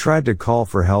 I tried to call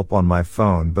for help on my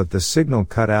phone, but the signal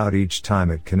cut out each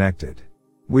time it connected.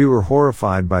 We were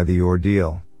horrified by the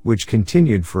ordeal, which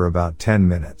continued for about 10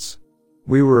 minutes.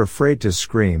 We were afraid to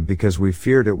scream because we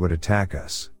feared it would attack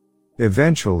us.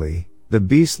 Eventually, the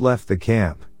beast left the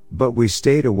camp, but we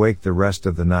stayed awake the rest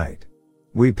of the night.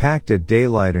 We packed at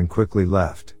daylight and quickly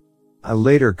left. I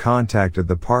later contacted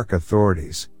the park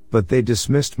authorities, but they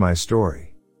dismissed my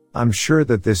story. I'm sure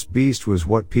that this beast was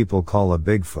what people call a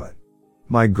Bigfoot.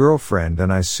 My girlfriend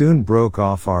and I soon broke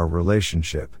off our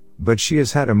relationship, but she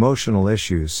has had emotional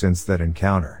issues since that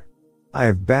encounter. I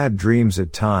have bad dreams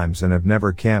at times and have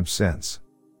never camped since.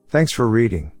 Thanks for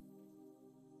reading.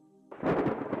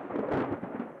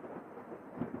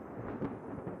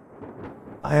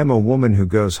 I am a woman who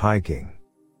goes hiking.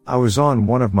 I was on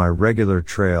one of my regular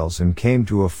trails and came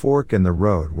to a fork in the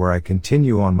road where I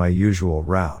continue on my usual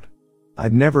route.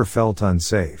 I'd never felt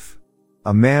unsafe.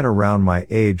 A man around my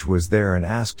age was there and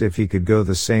asked if he could go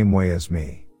the same way as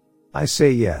me. I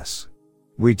say yes.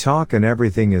 We talk and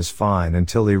everything is fine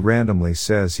until he randomly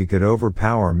says he could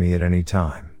overpower me at any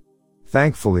time.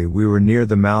 Thankfully, we were near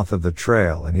the mouth of the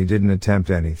trail and he didn't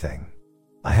attempt anything.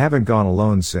 I haven't gone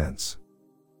alone since.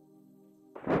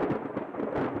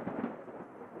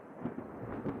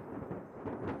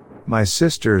 My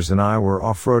sisters and I were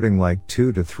off-roading like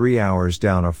 2 to 3 hours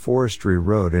down a forestry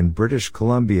road in British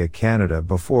Columbia, Canada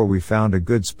before we found a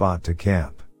good spot to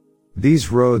camp.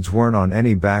 These roads weren't on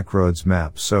any backroads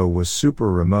map, so was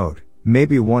super remote,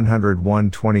 maybe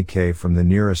 120 from the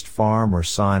nearest farm or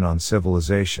sign on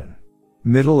civilization.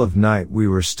 Middle of night, we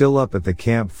were still up at the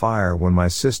campfire when my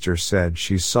sister said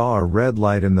she saw a red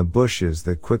light in the bushes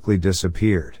that quickly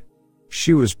disappeared.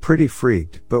 She was pretty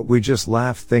freaked, but we just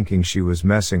laughed thinking she was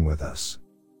messing with us.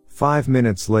 5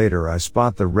 minutes later, I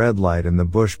spot the red light in the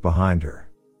bush behind her.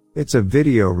 It's a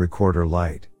video recorder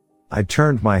light. I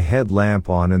turned my headlamp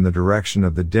on in the direction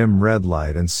of the dim red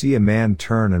light and see a man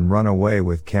turn and run away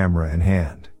with camera in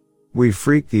hand. We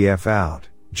freaked the F out,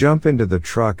 jumped into the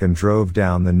truck and drove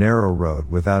down the narrow road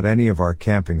without any of our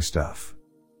camping stuff.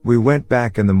 We went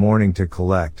back in the morning to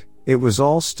collect. It was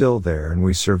all still there and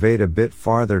we surveyed a bit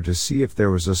farther to see if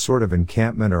there was a sort of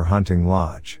encampment or hunting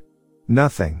lodge.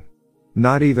 Nothing.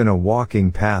 Not even a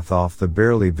walking path off the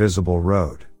barely visible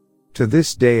road. To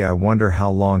this day I wonder how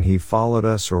long he followed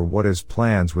us or what his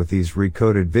plans with these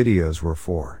recoded videos were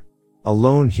for. A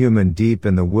lone human deep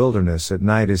in the wilderness at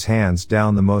night is hands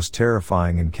down the most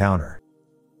terrifying encounter.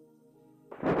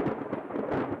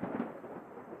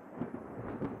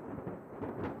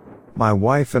 My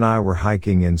wife and I were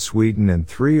hiking in Sweden and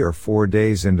 3 or 4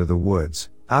 days into the woods,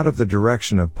 out of the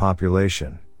direction of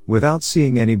population, without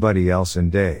seeing anybody else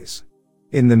in days.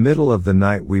 In the middle of the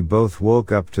night we both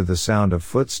woke up to the sound of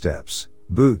footsteps,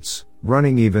 boots,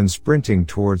 running, even sprinting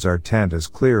towards our tent as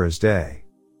clear as day.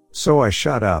 So I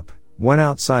shut up, went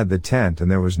outside the tent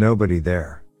and there was nobody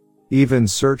there. Even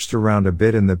searched around a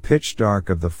bit in the pitch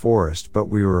dark of the forest, but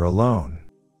we were alone.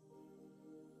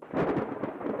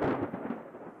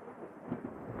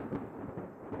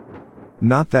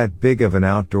 Not that big of an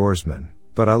outdoorsman,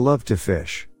 but I love to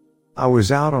fish. I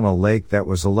was out on a lake that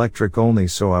was electric only,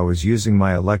 so I was using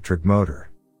my electric motor.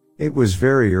 It was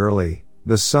very early,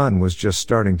 the sun was just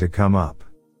starting to come up.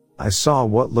 I saw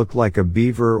what looked like a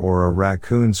beaver or a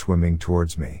raccoon swimming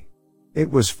towards me.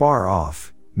 It was far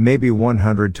off, maybe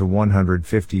 100 to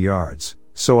 150 yards,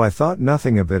 so I thought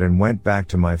nothing of it and went back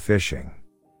to my fishing.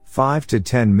 5 to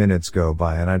 10 minutes go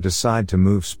by and I decide to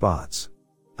move spots.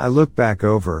 I look back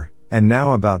over, and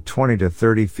now about 20 to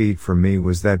 30 feet from me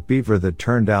was that beaver that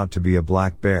turned out to be a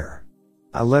black bear.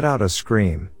 I let out a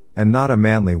scream, and not a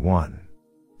manly one.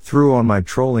 Threw on my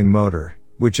trolling motor,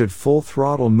 which at full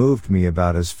throttle moved me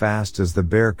about as fast as the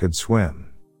bear could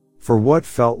swim. For what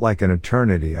felt like an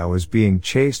eternity I was being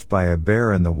chased by a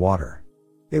bear in the water.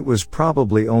 It was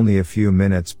probably only a few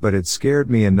minutes, but it scared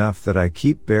me enough that I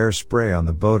keep bear spray on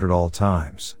the boat at all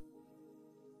times.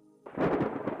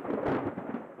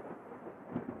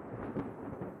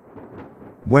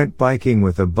 Went biking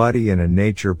with a buddy in a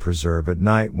nature preserve at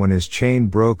night when his chain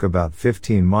broke about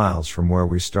 15 miles from where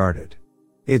we started.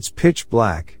 It's pitch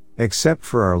black, except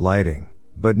for our lighting,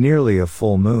 but nearly a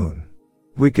full moon.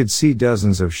 We could see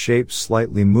dozens of shapes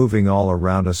slightly moving all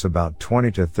around us about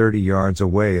 20 to 30 yards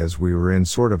away as we were in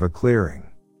sort of a clearing.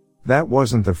 That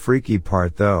wasn't the freaky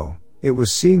part though, it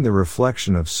was seeing the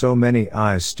reflection of so many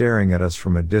eyes staring at us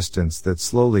from a distance that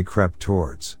slowly crept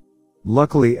towards.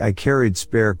 Luckily I carried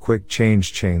spare quick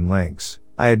change chain links.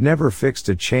 I had never fixed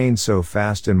a chain so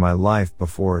fast in my life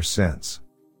before or since.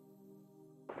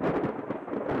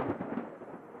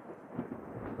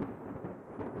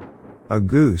 A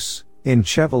goose, in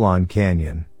Chevelon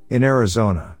Canyon, in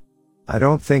Arizona. I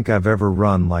don't think I've ever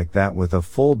run like that with a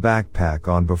full backpack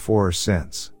on before or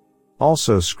since.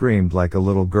 Also screamed like a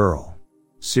little girl.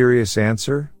 Serious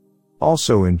answer?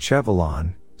 Also in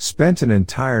Chevelon, spent an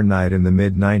entire night in the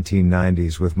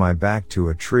mid-1990s with my back to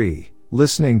a tree,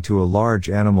 listening to a large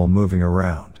animal moving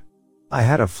around. I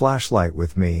had a flashlight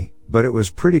with me, but it was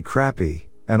pretty crappy,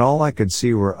 and all I could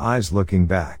see were eyes looking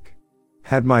back.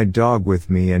 Had my dog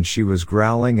with me and she was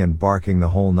growling and barking the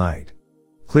whole night.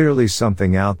 Clearly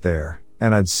something out there,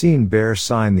 and I'd seen bear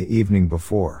sign the evening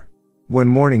before. When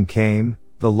morning came,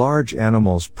 the large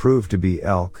animals proved to be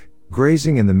elk,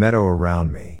 grazing in the meadow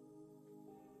around me.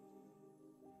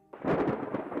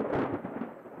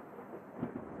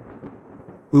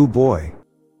 Ooh boy.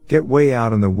 Get way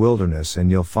out in the wilderness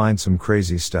and you'll find some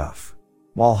crazy stuff.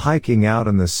 While hiking out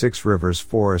in the Six Rivers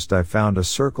Forest I found a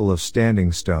circle of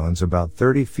standing stones about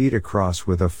 30 feet across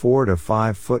with a 4 to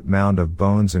 5 foot mound of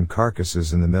bones and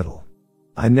carcasses in the middle.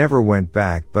 I never went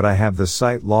back but I have the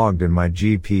site logged in my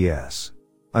GPS.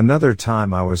 Another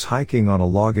time I was hiking on a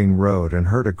logging road and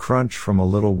heard a crunch from a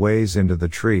little ways into the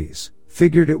trees,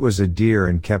 figured it was a deer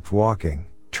and kept walking,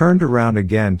 turned around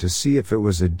again to see if it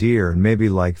was a deer and maybe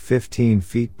like 15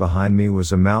 feet behind me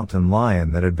was a mountain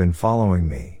lion that had been following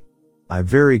me. I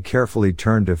very carefully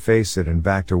turned to face it and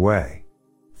backed away.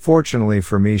 Fortunately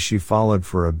for me she followed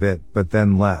for a bit but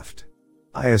then left.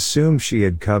 I assumed she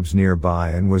had cubs nearby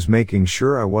and was making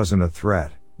sure I wasn't a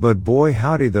threat, but boy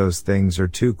howdy those things are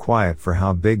too quiet for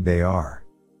how big they are.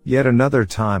 Yet another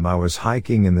time I was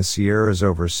hiking in the Sierras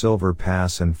over Silver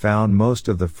Pass and found most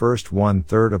of the first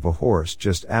 1/3 of a horse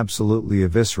just absolutely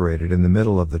eviscerated in the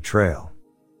middle of the trail.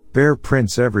 Bear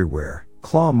prints everywhere,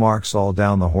 claw marks all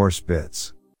down the horse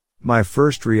bits. My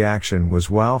first reaction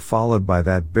was wow, followed by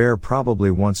that bear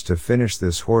probably wants to finish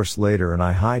this horse later, and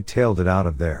I hightailed it out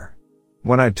of there.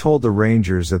 When I told the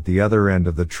rangers at the other end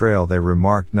of the trail they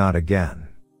remarked not again.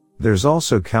 There's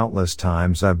also countless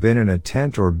times I've been in a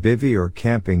tent or bivvy or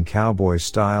camping cowboy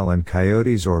style and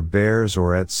coyotes or bears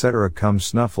or etc. come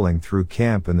snuffling through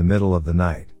camp in the middle of the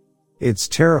night. It's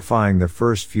terrifying the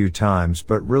first few times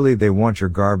but really they want your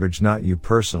garbage, not you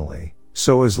personally.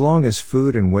 So as long as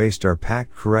food and waste are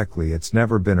packed correctly it's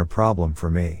never been a problem for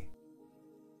me.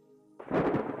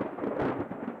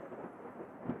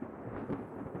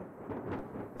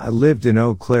 I lived in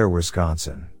Eau Claire,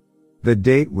 Wisconsin. The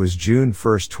date was June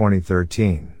 1,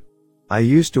 2013. I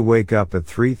used to wake up at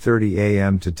 3:30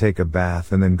 a.m. to take a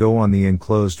bath and then go on the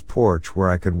enclosed porch where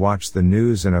I could watch the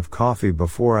news and have coffee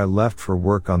before I left for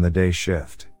work on the day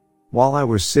shift. While I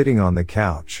was sitting on the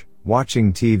couch,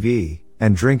 watching TV,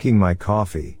 and drinking my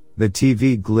coffee, the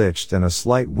TV glitched and a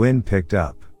slight wind picked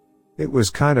up. It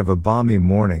was kind of a balmy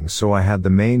morning so I had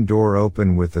the main door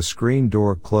open with the screen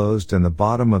door closed and the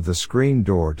bottom of the screen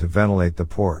door to ventilate the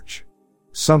porch.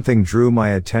 Something drew my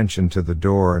attention to the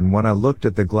door and when I looked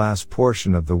at the glass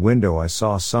portion of the window I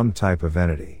saw some type of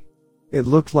entity. It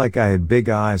looked like I had big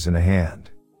eyes and a hand.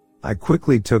 I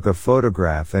quickly took a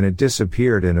photograph and it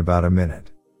disappeared in about a minute.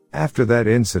 After that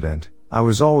incident, I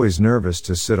was always nervous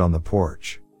to sit on the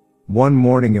porch. One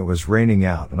morning it was raining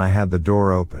out and I had the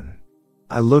door open.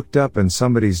 I looked up and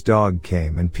somebody's dog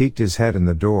came and peeked his head in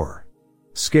the door.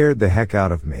 Scared the heck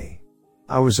out of me.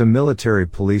 I was a military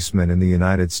policeman in the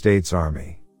United States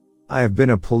Army. I have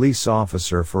been a police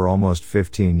officer for almost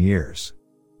 15 years.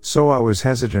 So I was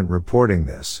hesitant reporting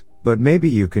this, but maybe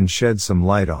you can shed some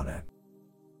light on it.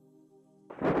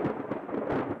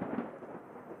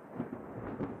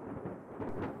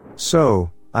 So,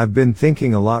 I've been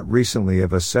thinking a lot recently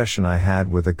of a session I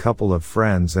had with a couple of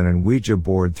friends and an Ouija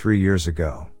board 3 years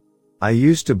ago. I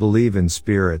used to believe in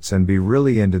spirits and be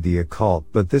really into the occult,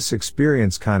 but this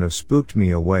experience kind of spooked me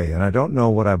away and I don't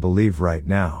know what I believe right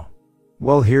now.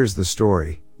 Well, here's the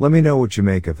story, let me know what you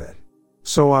make of it.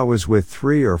 So I was with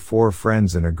 3 or 4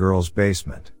 friends in a girl's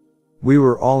basement. We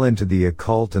were all into the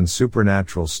occult and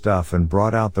supernatural stuff and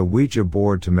brought out the Ouija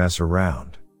board to mess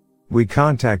around. We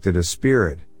contacted a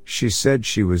spirit. She said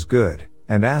she was good,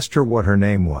 and asked her what her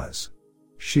name was.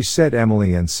 She said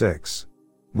Emily and 6.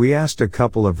 We asked a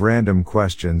couple of random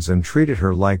questions and treated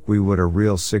her like we would a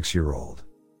real 6-year-old.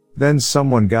 Then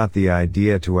someone got the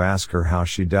idea to ask her how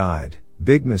she died.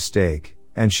 big mistake,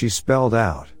 and she spelled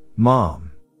out,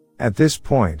 Mom. At this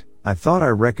point, I thought I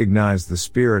recognized the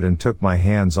spirit and took my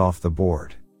hands off the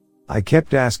board. I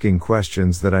kept asking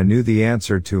questions that I knew the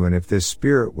answer to, and if this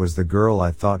spirit was the girl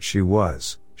I thought she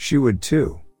was, she would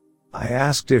too. I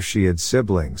asked if she had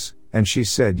siblings, and she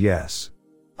said yes.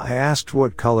 I asked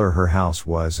what color her house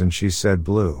was, and she said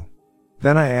blue.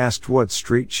 Then I asked what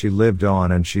street she lived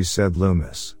on, and she said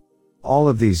Loomis. All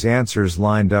of these answers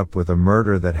lined up with a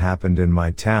murder that happened in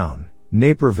my town,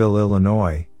 Naperville,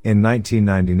 Illinois, in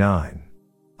 1999.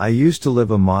 I used to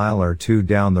live a mile or two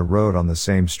down the road on the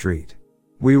same street.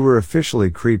 We were officially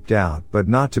creeped out, but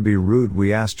not to be rude,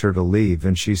 we asked her to leave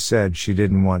and she said she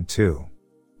didn't want to.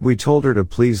 We told her to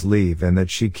please leave and that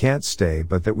she can't stay,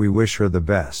 but that we wish her the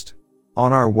best.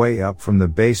 On our way up from the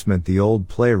basement, the old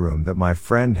playroom that my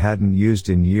friend hadn't used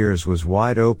in years was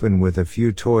wide open with a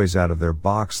few toys out of their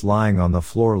box lying on the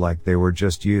floor like they were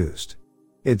just used.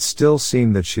 It still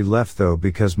seemed that she left though,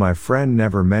 because my friend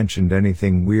never mentioned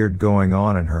anything weird going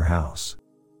on in her house.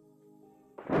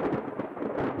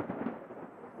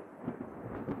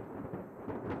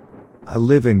 I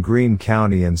live in Greene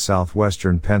County in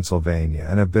southwestern Pennsylvania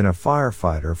and have been a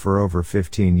firefighter for over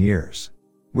 15 years.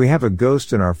 We have a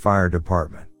ghost in our fire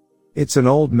department. It's an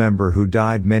old member who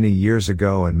died many years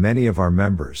ago, and many of our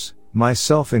members,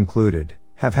 myself included,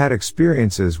 have had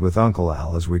experiences with Uncle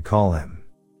Al, as we call him.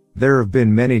 There have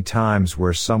been many times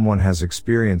where someone has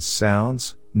experienced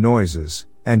sounds, noises,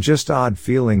 and just odd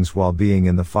feelings while being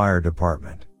in the fire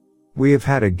department. We have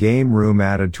had a game room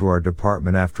added to our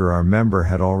department after our member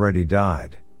had already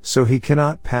died, so he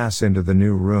cannot pass into the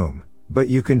new room, but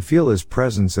you can feel his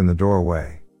presence in the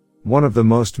doorway. One of the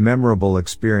most memorable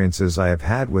experiences I have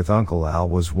had with Uncle Al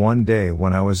was one day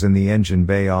when I was in the engine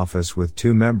bay office with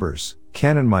two members,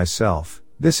 Ken and myself.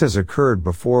 This has occurred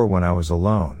before when I was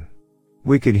alone.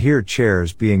 We could hear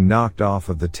chairs being knocked off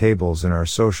of the tables in our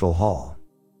social hall.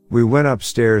 We went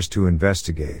upstairs to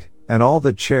investigate, and all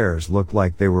the chairs looked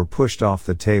like they were pushed off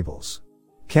the tables.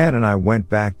 Ken and I went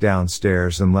back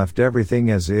downstairs and left everything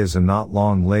as is, and not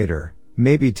long later,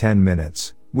 maybe 10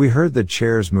 minutes, we heard the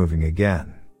chairs moving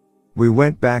again. We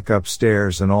went back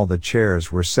upstairs and all the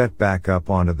chairs were set back up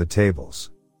onto the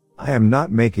tables. I am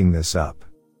not making this up.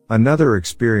 Another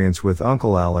experience with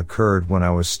Uncle Al occurred when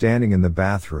I was standing in the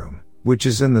bathroom, which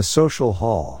is in the social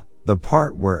hall, the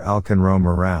part where Al can roam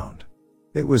around.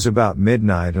 It was about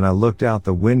midnight and I looked out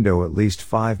the window at least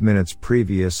 5 minutes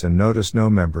previous and noticed no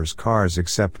members' cars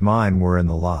except mine were in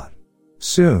the lot.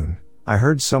 Soon, I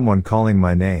heard someone calling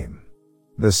my name.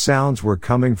 The sounds were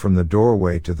coming from the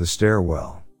doorway to the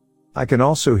stairwell. I can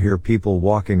also hear people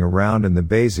walking around in the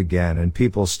bays again and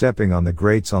people stepping on the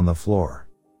grates on the floor.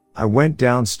 I went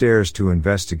downstairs to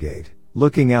investigate,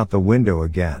 looking out the window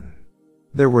again.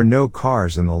 There were no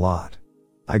cars in the lot.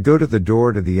 I go to the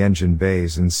door to the engine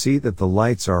bays and see that the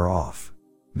lights are off.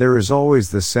 There is always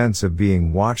the sense of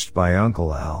being watched by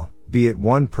Uncle Al, be it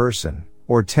one person,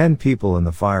 or 10 people in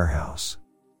the firehouse.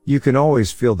 You can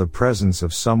always feel the presence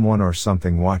of someone or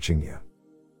something watching you.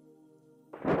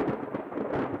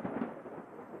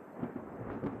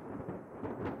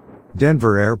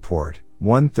 Denver Airport,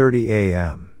 1:30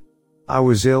 a.m. I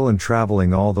was ill and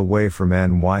traveling all the way from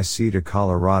NYC to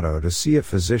Colorado to see a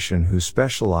physician who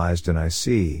specialized in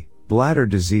IC, bladder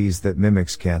disease that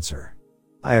mimics cancer.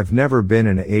 I have never been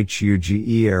in a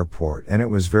HUGE airport and it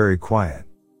was very quiet.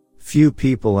 Few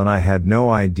people and I had no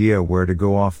idea where to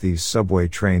go off these subway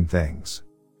train things.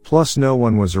 Plus no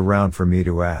one was around for me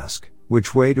to ask,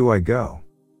 which way do I go?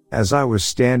 As I was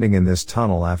standing in this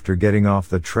tunnel after getting off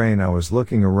the train, I was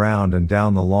looking around and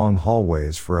down the long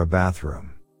hallways for a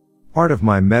bathroom. Part of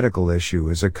my medical issue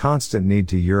is a constant need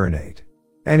to urinate.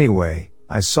 Anyway,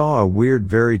 I saw a weird,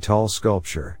 very tall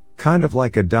sculpture, kind of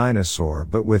like a dinosaur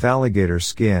but with alligator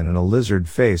skin and a lizard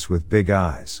face with big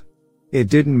eyes. It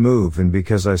didn't move, and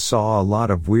because I saw a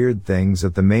lot of weird things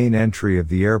at the main entry of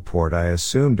the airport, I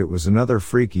assumed it was another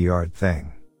freaky art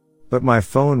thing. But my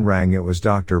phone rang. It was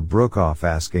Dr. Brookoff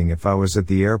asking if I was at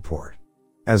the airport.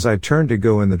 As I turned to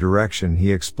go in the direction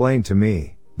he explained to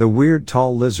me, the weird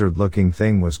tall lizard-looking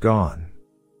thing was gone.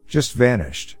 Just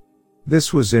vanished.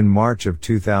 This was in March of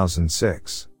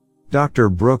 2006. Dr.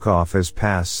 Brookoff has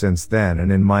passed since then, and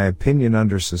in my opinion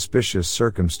under suspicious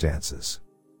circumstances.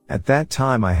 At that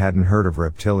time I hadn't heard of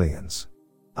reptilians.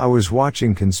 I was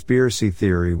watching Conspiracy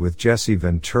Theory with Jesse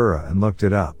Ventura and looked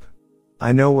it up.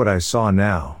 I know what I saw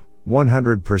now,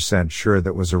 100% sure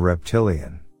that was a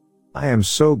reptilian. I am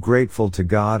so grateful to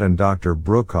God and Dr.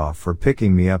 Brookoff for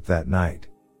picking me up that night.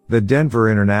 The Denver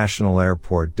International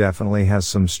Airport definitely has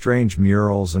some strange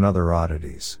murals and other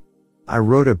oddities. I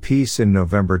wrote a piece in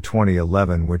November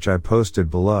 2011 which I posted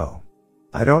below.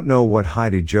 I don't know what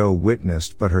Heidi Jo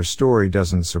witnessed, but her story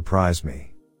doesn't surprise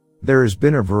me. There has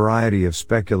been a variety of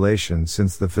speculation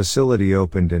since the facility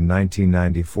opened in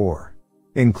 1994,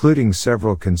 including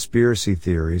several conspiracy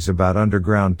theories about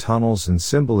underground tunnels and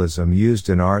symbolism used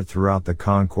in art throughout the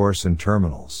concourse and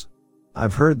terminals.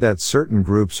 I've heard that certain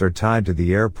groups are tied to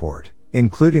the airport,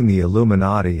 including the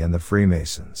Illuminati and the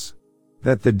Freemasons.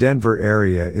 That the Denver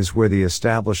area is where the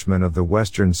establishment of the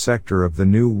western sector of the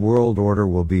New World Order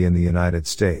will be in the United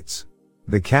States.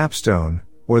 The capstone,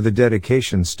 or the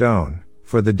dedication stone,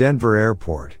 for the Denver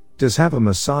airport, does have a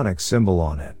Masonic symbol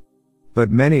on it. But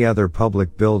many other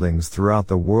public buildings throughout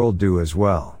the world do as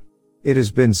well. It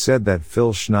has been said that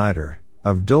Phil Schneider,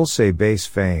 of Dulce Base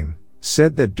fame,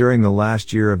 said that during the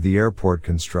last year of the airport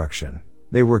construction,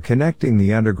 they were connecting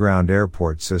the underground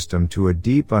airport system to a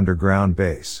deep underground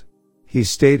base. He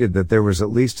stated that there was at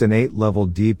least an 8-level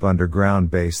deep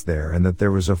underground base there, and that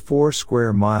there was a 4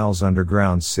 square miles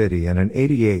underground city and an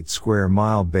 88 square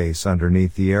mile base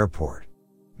underneath the airport.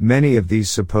 Many of these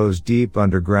supposed deep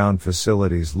underground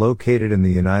facilities located in the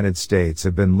United States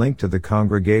have been linked to the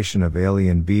congregation of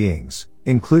alien beings,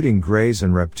 including Greys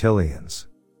and reptilians.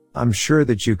 I'm sure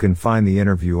that you can find the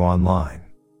interview online.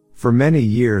 For many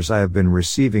years I have been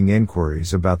receiving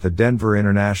inquiries about the Denver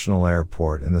International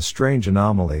Airport and the strange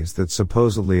anomalies that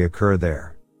supposedly occur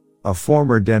there. A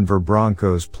former Denver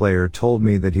Broncos player told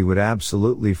me that he would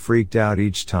absolutely freaked out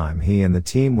each time he and the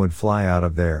team would fly out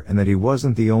of there, and that he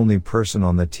wasn't the only person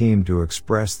on the team to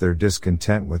express their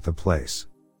discontent with the place.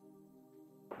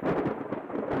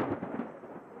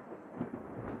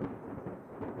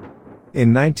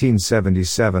 In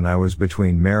 1977 I was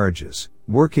between marriages,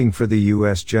 working for the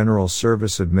U.S. General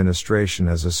Service Administration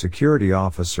as a security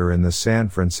officer in the San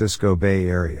Francisco Bay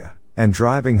Area, and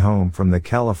driving home from the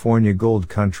California Gold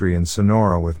Country in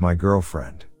Sonora with my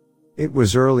girlfriend. It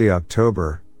was early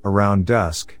October, around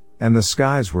dusk, and the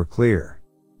skies were clear.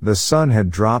 The sun had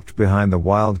dropped behind the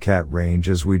Wildcat Range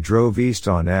as we drove east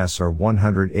on SR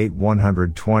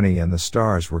 108-120, and the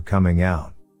stars were coming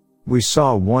out. We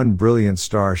saw one brilliant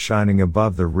star shining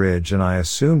above the ridge, and I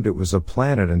assumed it was a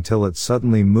planet until it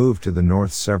suddenly moved to the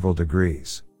north several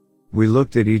degrees. We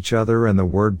looked at each other and the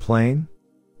word plane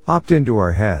popped into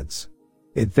our heads.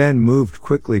 It then moved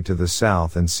quickly to the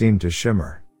south and seemed to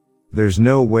shimmer. There's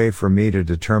no way for me to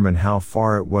determine how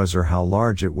far it was or how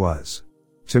large it was.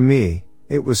 To me,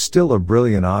 it was still a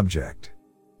brilliant object.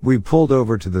 We pulled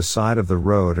over to the side of the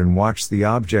road and watched the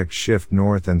object shift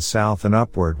north and south and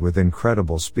upward with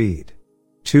incredible speed.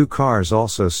 2 cars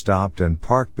also stopped and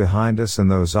parked behind us, and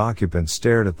those occupants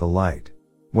stared at the light.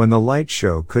 When the light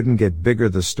show couldn't get bigger,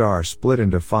 the star split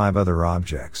into 5 other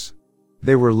objects.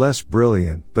 They were less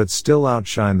brilliant, but still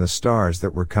outshined the stars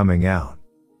that were coming out.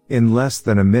 In less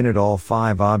than a minute all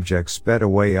 5 objects sped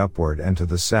away upward and to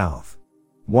the south.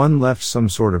 One left some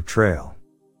sort of trail.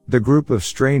 The group of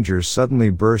strangers suddenly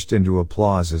burst into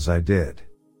applause as I did.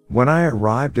 When I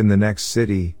arrived in the next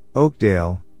city,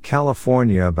 Oakdale,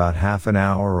 California, about half an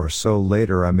hour or so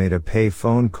later, I made a pay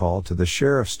phone call to the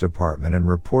sheriff's department and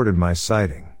reported my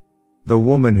sighting. The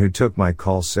woman who took my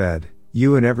call said,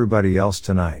 "You and everybody else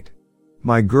tonight."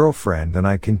 My girlfriend and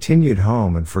I continued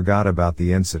home and forgot about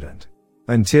the incident.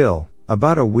 Until,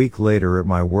 about a week later at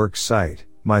my work site,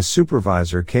 my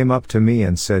supervisor came up to me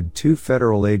and said 2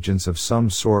 federal agents of some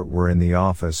sort were in the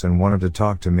office and wanted to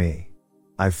talk to me.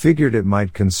 I figured it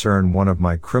might concern one of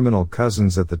my criminal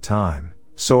cousins at the time,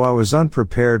 so I was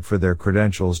unprepared for their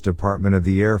credentials. Department of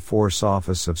the Air Force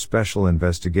Office of Special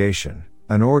Investigation,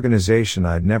 an organization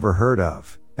I'd never heard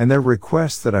of, and their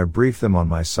request that I brief them on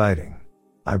my sighting.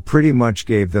 I pretty much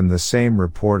gave them the same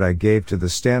report I gave to the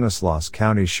Stanislaus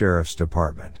County Sheriff's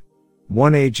Department.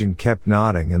 One agent kept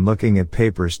nodding and looking at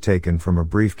papers taken from a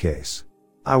briefcase.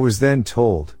 I was then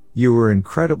told, "You were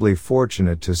incredibly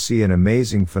fortunate to see an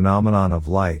amazing phenomenon of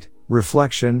light,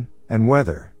 reflection, and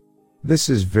weather. This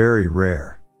is very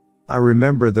rare." I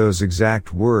remember those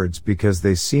exact words because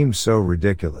they seemed so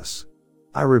ridiculous.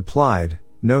 I replied,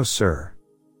 "No sir.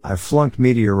 I flunked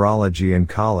meteorology in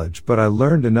college, but I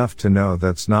learned enough to know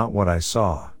that's not what I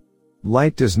saw.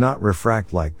 Light does not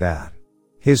refract like that."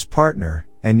 His partner,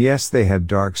 and yes, they had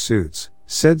dark suits,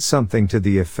 said something to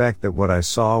the effect that what I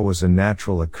saw was a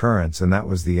natural occurrence, and that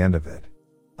was the end of it.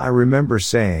 I remember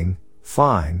saying,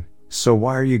 "Fine, so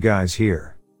why are you guys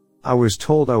here?" I was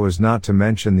told I was not to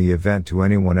mention the event to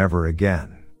anyone ever again.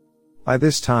 By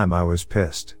this time I was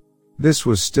pissed. This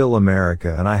was still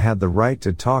America, and I had the right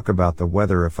to talk about the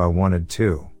weather if I wanted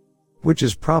to. Which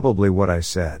is probably what I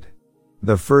said.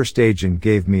 The first agent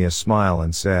gave me a smile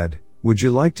and said, "Would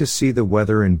you like to see the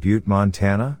weather in Butte,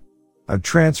 Montana? A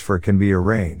transfer can be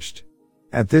arranged."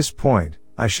 At this point,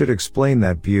 I should explain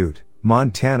that Butte,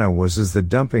 Montana was as the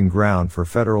dumping ground for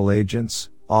federal agents,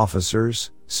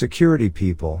 officers, security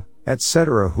people,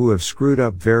 etc. who have screwed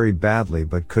up very badly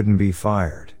but couldn't be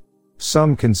fired.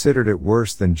 Some considered it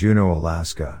worse than Juneau,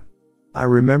 Alaska. I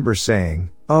remember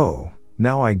saying, "Oh,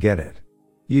 now I get it.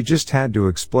 You just had to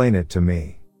explain it to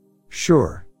me."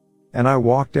 Sure. And I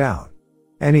walked out.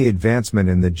 Any advancement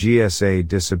in the GSA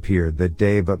disappeared that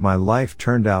day, but my life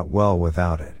turned out well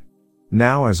without it.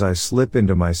 Now as I slip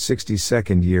into my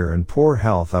 62nd year and poor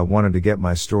health, I wanted to get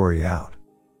my story out.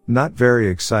 Not very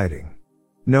exciting.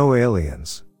 No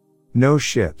aliens. No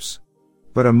ships.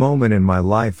 But a moment in my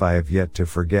life I have yet to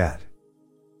forget.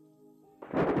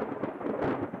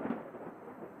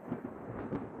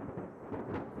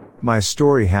 My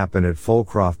story happened at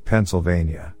Fulcroft,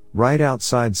 Pennsylvania, right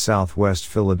outside Southwest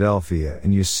Philadelphia,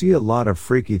 and you see a lot of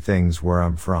freaky things where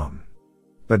I'm from.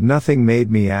 But nothing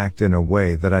made me act in a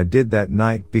way that I did that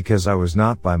night because I was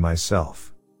not by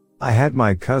myself. I had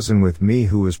my cousin with me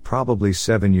who was probably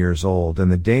 7 years old,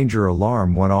 and the danger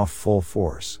alarm went off full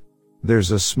force.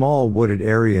 There's a small wooded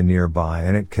area nearby,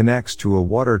 and it connects to a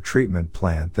water treatment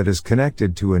plant that is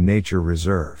connected to a nature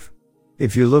reserve.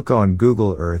 If you look on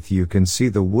Google Earth, you can see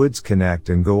the woods connect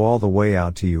and go all the way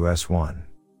out to US 1.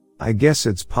 I guess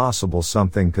it's possible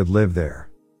something could live there.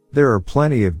 There are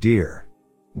plenty of deer.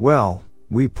 Well,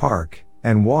 we park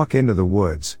and walk into the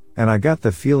woods, and I got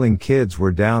the feeling kids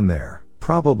were down there,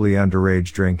 probably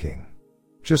underage drinking.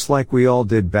 Just like we all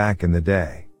did back in the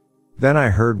day. Then I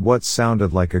heard what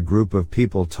sounded like a group of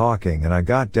people talking, and I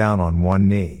got down on one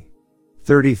knee.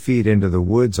 30 feet into the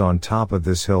woods on top of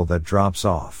this hill that drops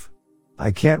off.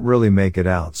 I can't really make it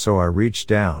out, so I reach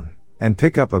down and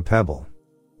pick up a pebble.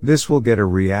 This will get a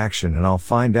reaction and I'll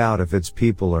find out if it's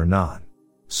people or not.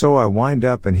 So I wind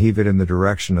up and heave it in the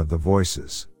direction of the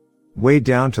voices. Way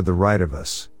down to the right of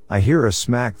us, I hear a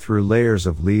smack through layers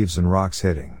of leaves and rocks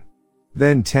hitting.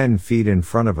 Then 10 feet in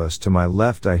front of us to my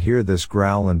left, I hear this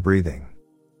growl and breathing.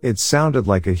 It sounded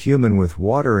like a human with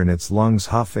water in its lungs,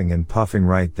 huffing and puffing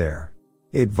right there.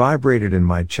 It vibrated in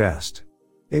my chest.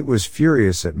 It was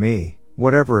furious at me,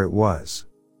 whatever it was.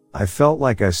 I felt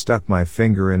like I stuck my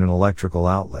finger in an electrical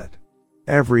outlet.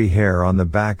 Every hair on the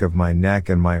back of my neck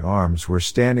and my arms were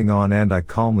standing on end. I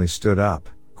calmly stood up,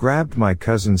 grabbed my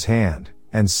cousin's hand,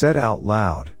 and said out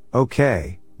loud,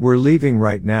 "Okay, we're leaving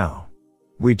right now."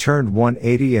 We turned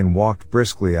 180 and walked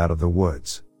briskly out of the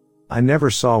woods. I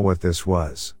never saw what this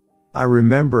was. I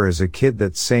remember as a kid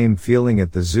that same feeling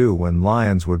at the zoo when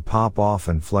lions would pop off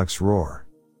and Flex roar.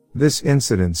 This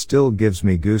incident still gives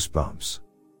me goosebumps.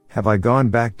 Have I gone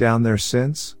back down there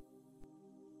since?